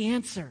not the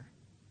answer.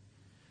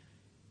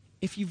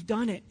 If you've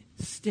done it,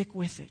 stick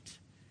with it.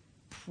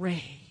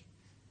 Pray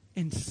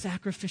and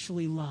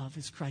sacrificially love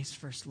as Christ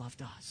first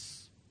loved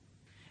us.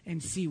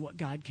 And see what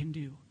God can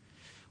do.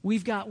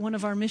 We've got one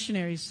of our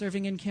missionaries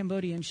serving in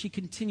Cambodia, and she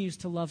continues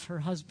to love her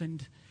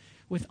husband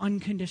with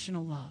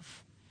unconditional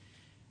love.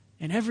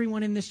 And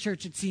everyone in this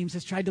church, it seems,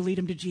 has tried to lead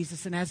him to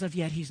Jesus, and as of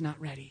yet, he's not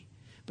ready.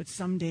 But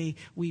someday,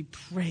 we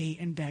pray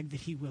and beg that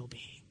he will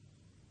be.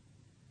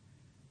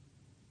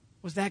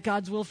 Was that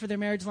God's will for their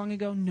marriage long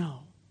ago? No.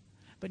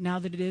 But now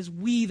that it is,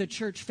 we, the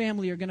church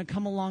family, are going to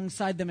come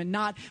alongside them and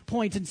not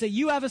point and say,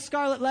 you have a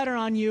scarlet letter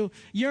on you,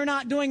 you're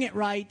not doing it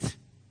right.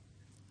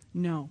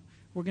 No.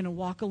 We're going to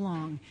walk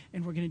along,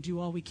 and we're going to do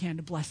all we can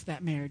to bless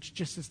that marriage,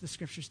 just as the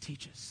Scriptures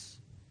teach us.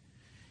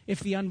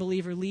 If the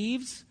unbeliever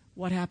leaves,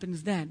 what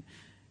happens then?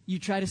 You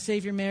try to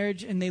save your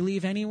marriage, and they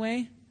leave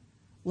anyway?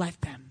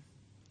 Let them.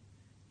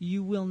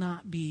 You will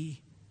not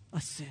be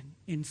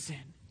in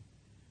sin.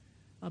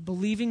 A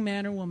believing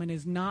man or woman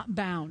is not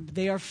bound.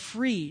 They are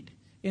freed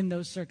in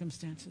those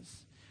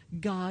circumstances.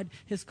 God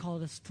has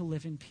called us to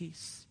live in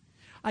peace.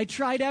 I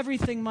tried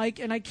everything, Mike,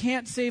 and I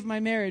can't save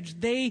my marriage.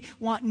 They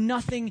want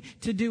nothing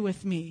to do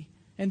with me,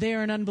 and they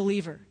are an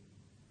unbeliever.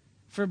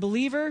 For a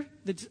believer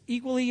that's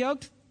equally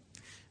yoked,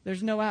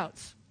 there's no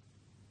outs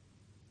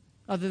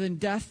other than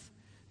death,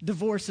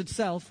 divorce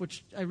itself,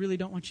 which I really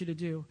don't want you to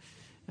do,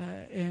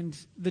 and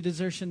the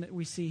desertion that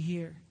we see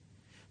here.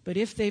 But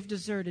if they've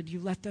deserted, you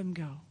let them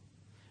go,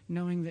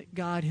 knowing that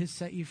God has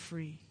set you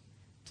free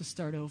to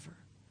start over.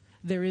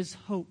 There is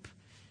hope,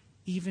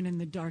 even in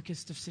the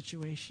darkest of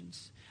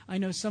situations. I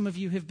know some of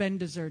you have been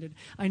deserted.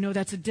 I know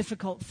that's a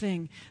difficult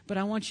thing, but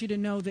I want you to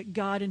know that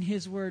God in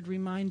his word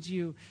reminds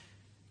you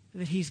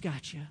that he's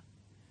got you,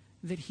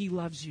 that he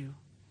loves you,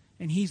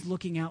 and he's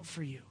looking out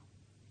for you.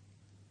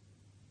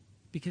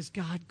 Because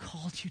God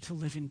called you to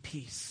live in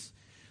peace.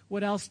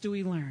 What else do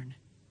we learn?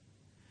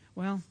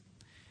 Well,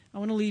 I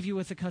want to leave you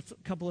with a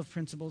couple of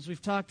principles.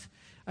 We've talked,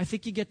 I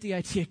think you get the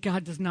idea,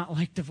 God does not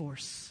like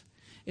divorce.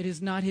 It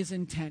is not his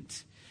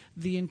intent.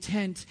 The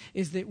intent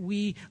is that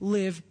we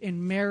live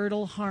in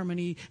marital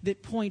harmony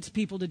that points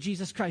people to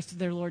Jesus Christ as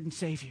their Lord and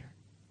Savior.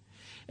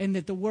 And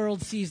that the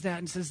world sees that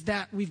and says,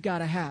 that we've got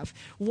to have.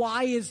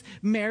 Why is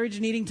marriage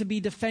needing to be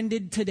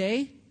defended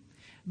today?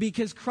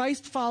 Because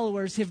Christ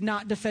followers have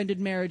not defended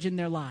marriage in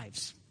their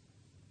lives.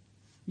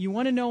 You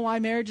want to know why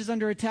marriage is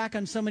under attack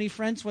on so many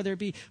fronts, whether it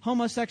be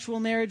homosexual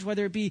marriage,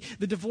 whether it be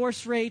the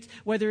divorce rate,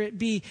 whether it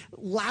be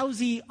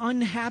lousy,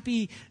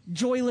 unhappy,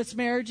 joyless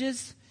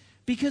marriages?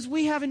 Because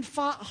we haven't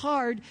fought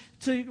hard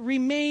to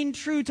remain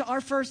true to our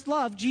first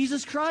love,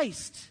 Jesus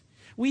Christ.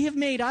 We have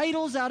made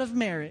idols out of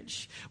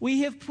marriage.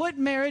 We have put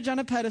marriage on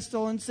a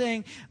pedestal and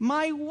saying,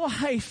 my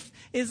wife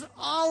is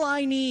all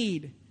I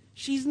need.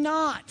 She's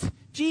not.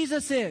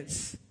 Jesus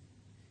is.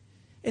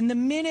 And the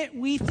minute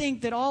we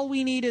think that all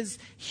we need is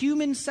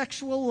human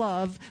sexual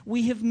love,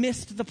 we have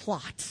missed the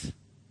plot.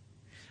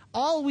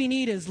 All we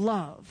need is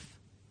love,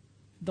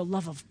 the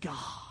love of God.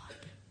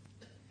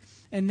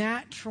 And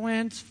that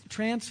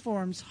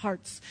transforms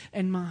hearts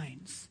and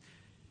minds.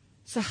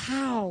 So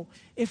how,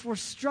 if we're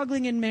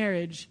struggling in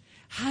marriage,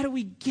 how do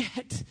we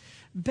get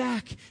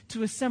back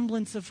to a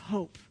semblance of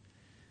hope?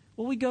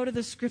 Well, we go to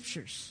the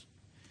Scriptures.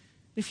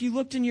 If you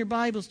looked in your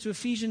Bibles to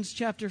Ephesians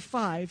chapter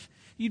 5,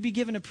 you'd be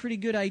given a pretty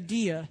good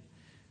idea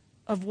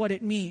of what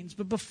it means.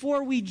 But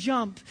before we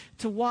jump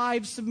to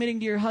wives submitting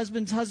to your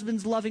husbands,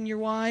 husbands loving your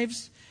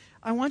wives,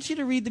 I want you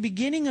to read the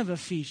beginning of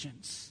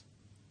Ephesians.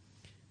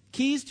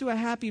 Keys to a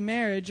happy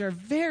marriage are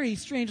very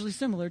strangely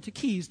similar to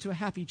keys to a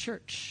happy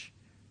church.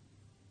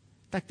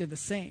 In fact, they're the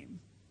same.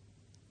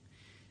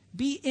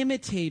 Be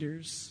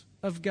imitators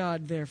of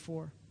God,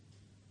 therefore,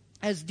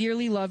 as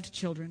dearly loved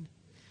children.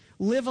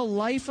 Live a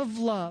life of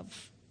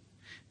love,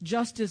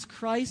 just as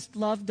Christ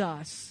loved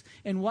us.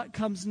 And what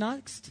comes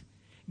next?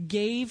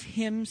 Gave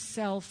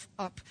himself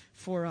up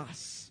for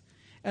us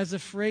as a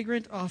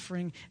fragrant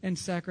offering and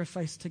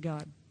sacrifice to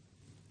God.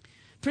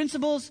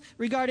 Principles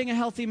regarding a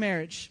healthy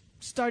marriage,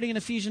 starting in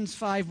Ephesians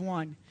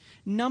 5:1.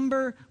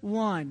 Number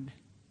 1,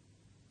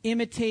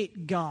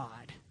 imitate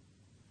God.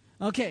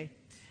 Okay,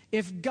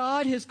 if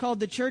God has called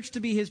the church to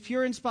be his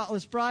pure and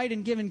spotless bride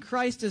and given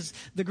Christ as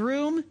the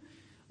groom,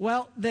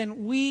 well,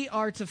 then we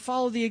are to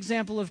follow the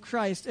example of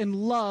Christ and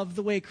love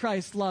the way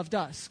Christ loved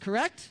us,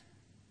 correct?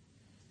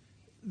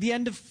 The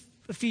end of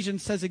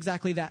Ephesians says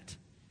exactly that.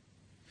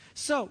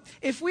 So,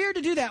 if we are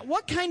to do that,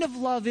 what kind of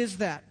love is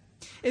that?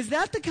 Is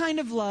that the kind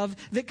of love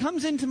that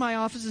comes into my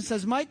office and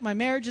says, Mike, my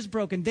marriage is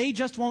broken. They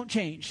just won't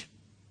change?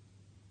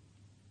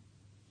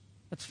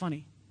 That's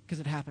funny, because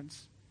it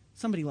happens.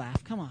 Somebody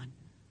laugh. Come on.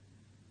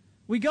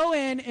 We go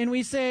in and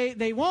we say,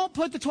 they won't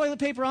put the toilet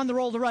paper on the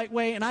roll the right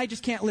way, and I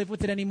just can't live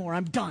with it anymore.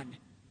 I'm done.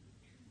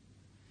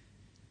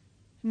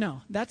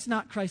 No, that's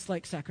not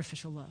Christ-like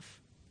sacrificial love.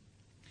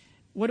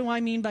 What do I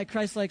mean by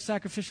Christ-like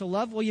sacrificial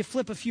love? Well, you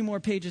flip a few more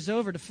pages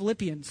over to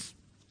Philippians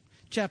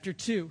chapter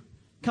 2.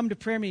 Come to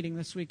prayer meeting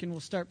this week and we'll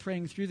start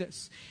praying through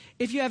this.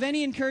 If you have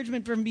any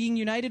encouragement from being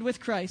united with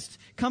Christ,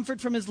 comfort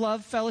from his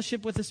love,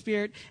 fellowship with the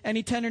Spirit,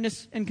 any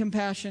tenderness and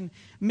compassion,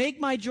 make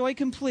my joy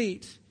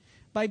complete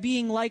by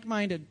being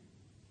like-minded,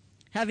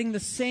 having the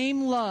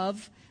same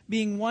love,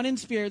 being one in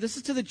spirit. This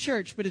is to the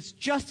church, but it's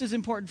just as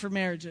important for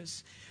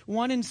marriages.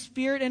 One in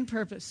spirit and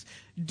purpose.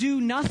 Do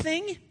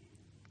nothing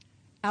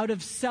out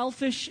of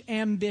selfish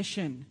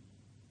ambition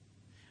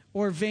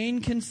or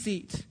vain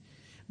conceit,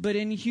 but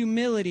in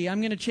humility.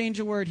 I'm going to change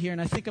a word here, and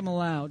I think I'm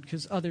allowed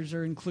because others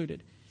are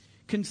included.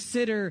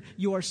 Consider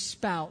your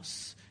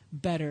spouse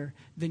better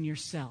than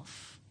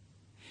yourself.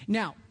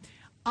 Now,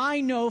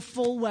 I know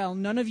full well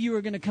none of you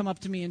are going to come up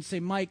to me and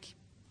say, Mike,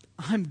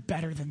 I'm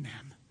better than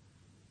them.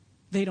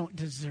 They don't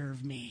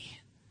deserve me.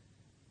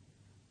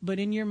 But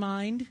in your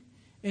mind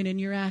and in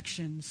your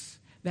actions,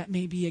 that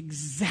may be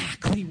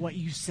exactly what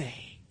you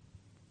say.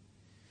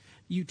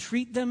 You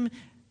treat them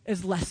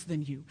as less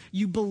than you.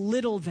 You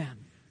belittle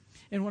them.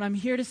 And what I'm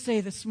here to say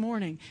this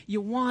morning,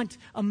 you want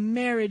a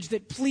marriage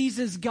that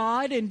pleases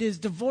God and is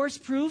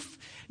divorce-proof.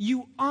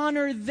 You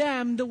honor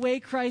them the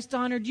way Christ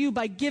honored you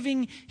by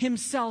giving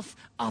himself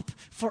up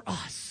for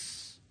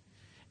us.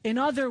 In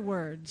other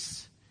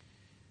words,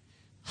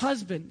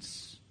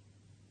 husbands,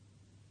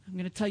 I'm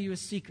going to tell you a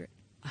secret.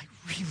 I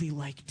really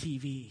like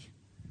TV.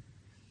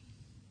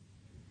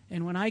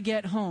 And when I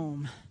get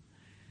home,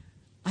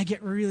 I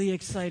get really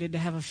excited to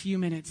have a few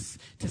minutes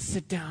to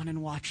sit down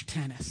and watch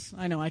tennis.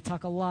 I know I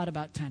talk a lot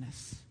about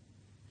tennis.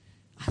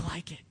 I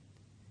like it.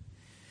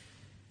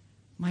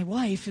 My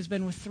wife has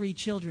been with 3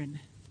 children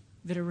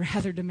that are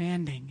rather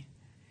demanding.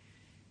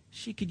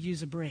 She could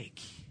use a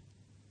break.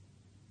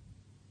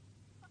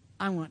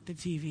 I want the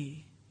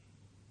TV.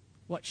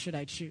 What should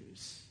I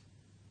choose?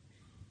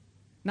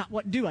 Not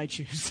what do I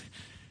choose.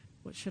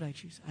 What should I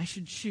choose? I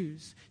should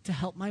choose to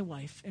help my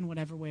wife in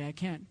whatever way I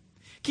can.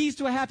 Keys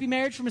to a happy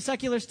marriage from a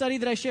secular study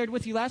that I shared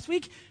with you last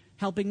week,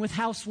 helping with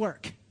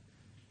housework.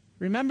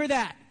 Remember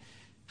that.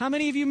 How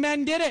many of you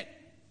men did it?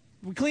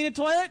 We clean a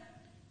toilet?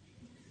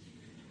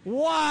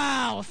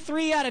 Wow,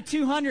 3 out of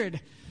 200.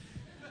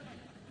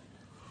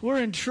 We're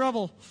in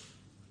trouble.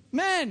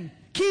 Men,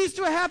 keys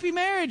to a happy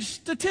marriage.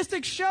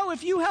 Statistics show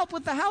if you help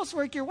with the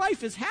housework, your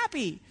wife is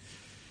happy.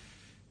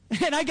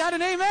 And I got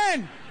an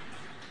amen.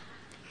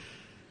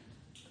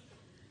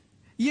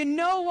 You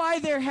know why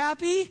they're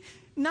happy?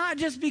 Not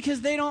just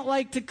because they don't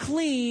like to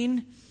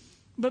clean,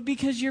 but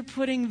because you're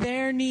putting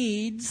their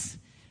needs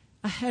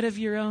ahead of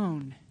your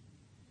own.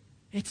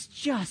 It's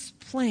just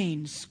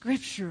plain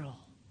scriptural.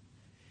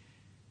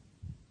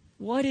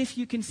 What if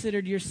you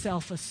considered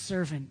yourself a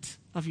servant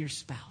of your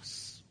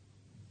spouse?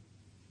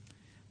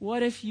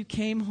 What if you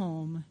came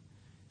home,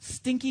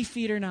 stinky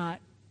feet or not,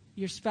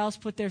 your spouse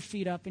put their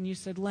feet up and you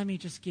said, let me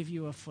just give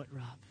you a foot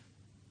rub.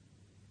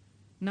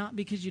 Not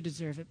because you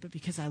deserve it, but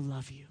because I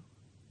love you.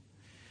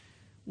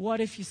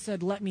 What if you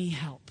said, let me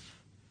help?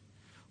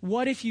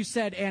 What if you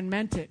said and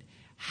meant it,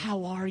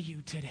 how are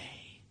you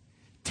today?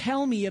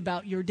 Tell me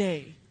about your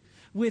day,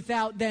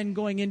 without then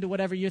going into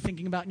whatever you're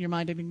thinking about in your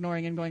mind and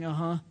ignoring and going,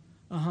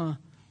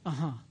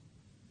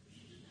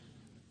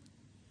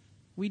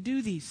 We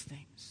do these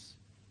things.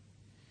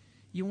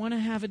 You want to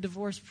have a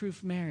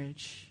divorce-proof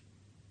marriage,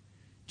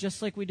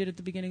 just like we did at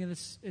the beginning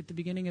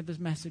of this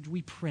message,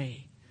 we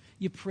pray.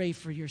 You pray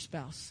for your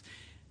spouse.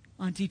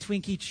 Auntie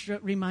Twinkie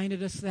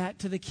reminded us that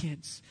to the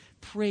kids.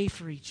 Pray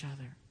for each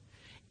other.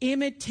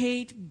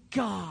 Imitate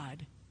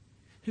God,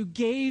 who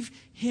gave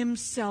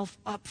himself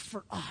up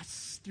for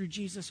us through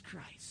Jesus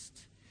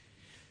Christ.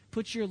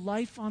 Put your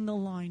life on the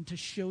line to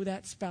show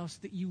that spouse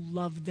that you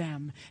love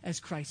them as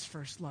Christ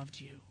first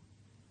loved you.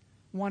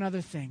 One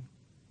other thing,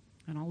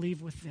 and I'll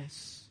leave with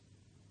this.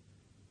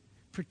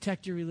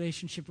 protect your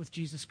relationship with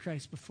Jesus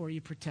Christ before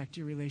you protect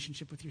your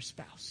relationship with your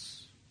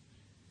spouse.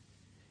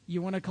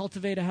 You want to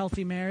cultivate a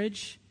healthy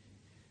marriage?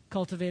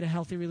 Cultivate a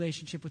healthy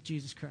relationship with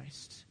Jesus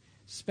Christ.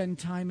 Spend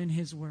time in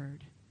His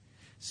Word.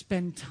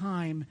 Spend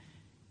time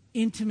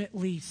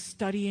intimately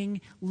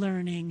studying,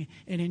 learning,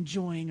 and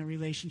enjoying a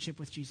relationship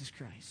with Jesus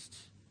Christ.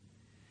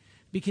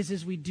 Because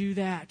as we do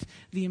that,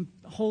 the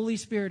Holy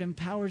Spirit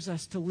empowers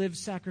us to live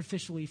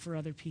sacrificially for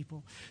other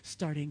people,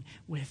 starting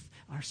with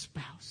our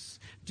spouse.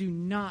 Do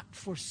not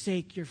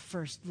forsake your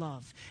first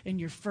love. And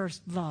your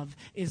first love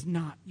is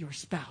not your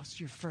spouse.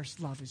 Your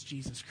first love is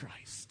Jesus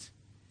Christ.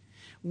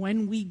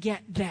 When we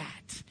get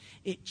that,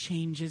 it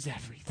changes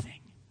everything.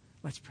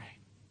 Let's pray.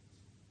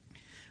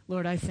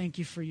 Lord, I thank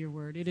you for your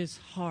word. It is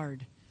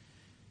hard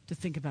to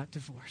think about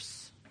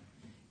divorce.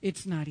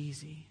 It's not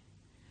easy.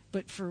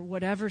 But for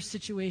whatever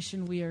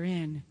situation we are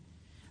in,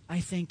 I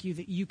thank you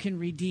that you can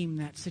redeem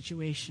that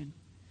situation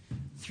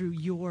through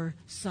your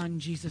Son,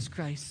 Jesus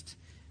Christ,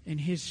 and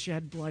His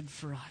shed blood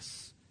for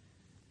us.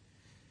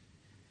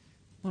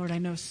 Lord, I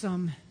know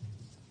some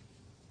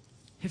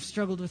have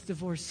struggled with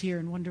divorce here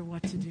and wonder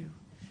what to do.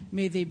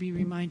 May they be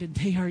reminded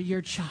they are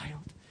your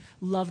child,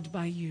 loved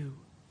by you,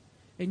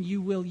 and you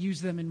will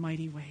use them in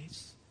mighty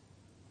ways.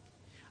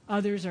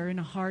 Others are in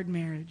a hard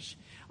marriage.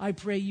 I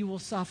pray you will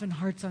soften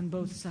hearts on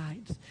both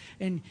sides,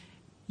 and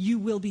you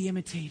will be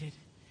imitated,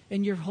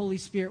 and your Holy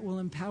Spirit will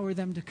empower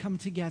them to come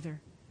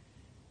together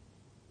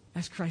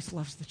as Christ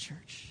loves the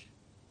church.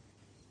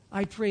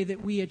 I pray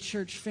that we, a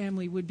church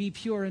family, would be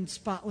pure and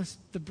spotless,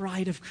 the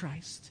bride of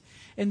Christ,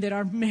 and that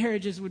our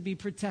marriages would be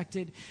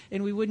protected,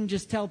 and we wouldn't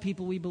just tell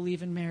people we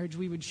believe in marriage,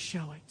 we would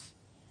show it.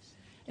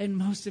 And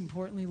most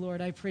importantly,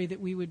 Lord, I pray that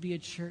we would be a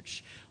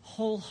church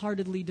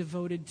wholeheartedly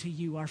devoted to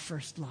you, our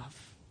first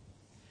love.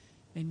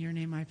 In your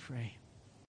name I pray.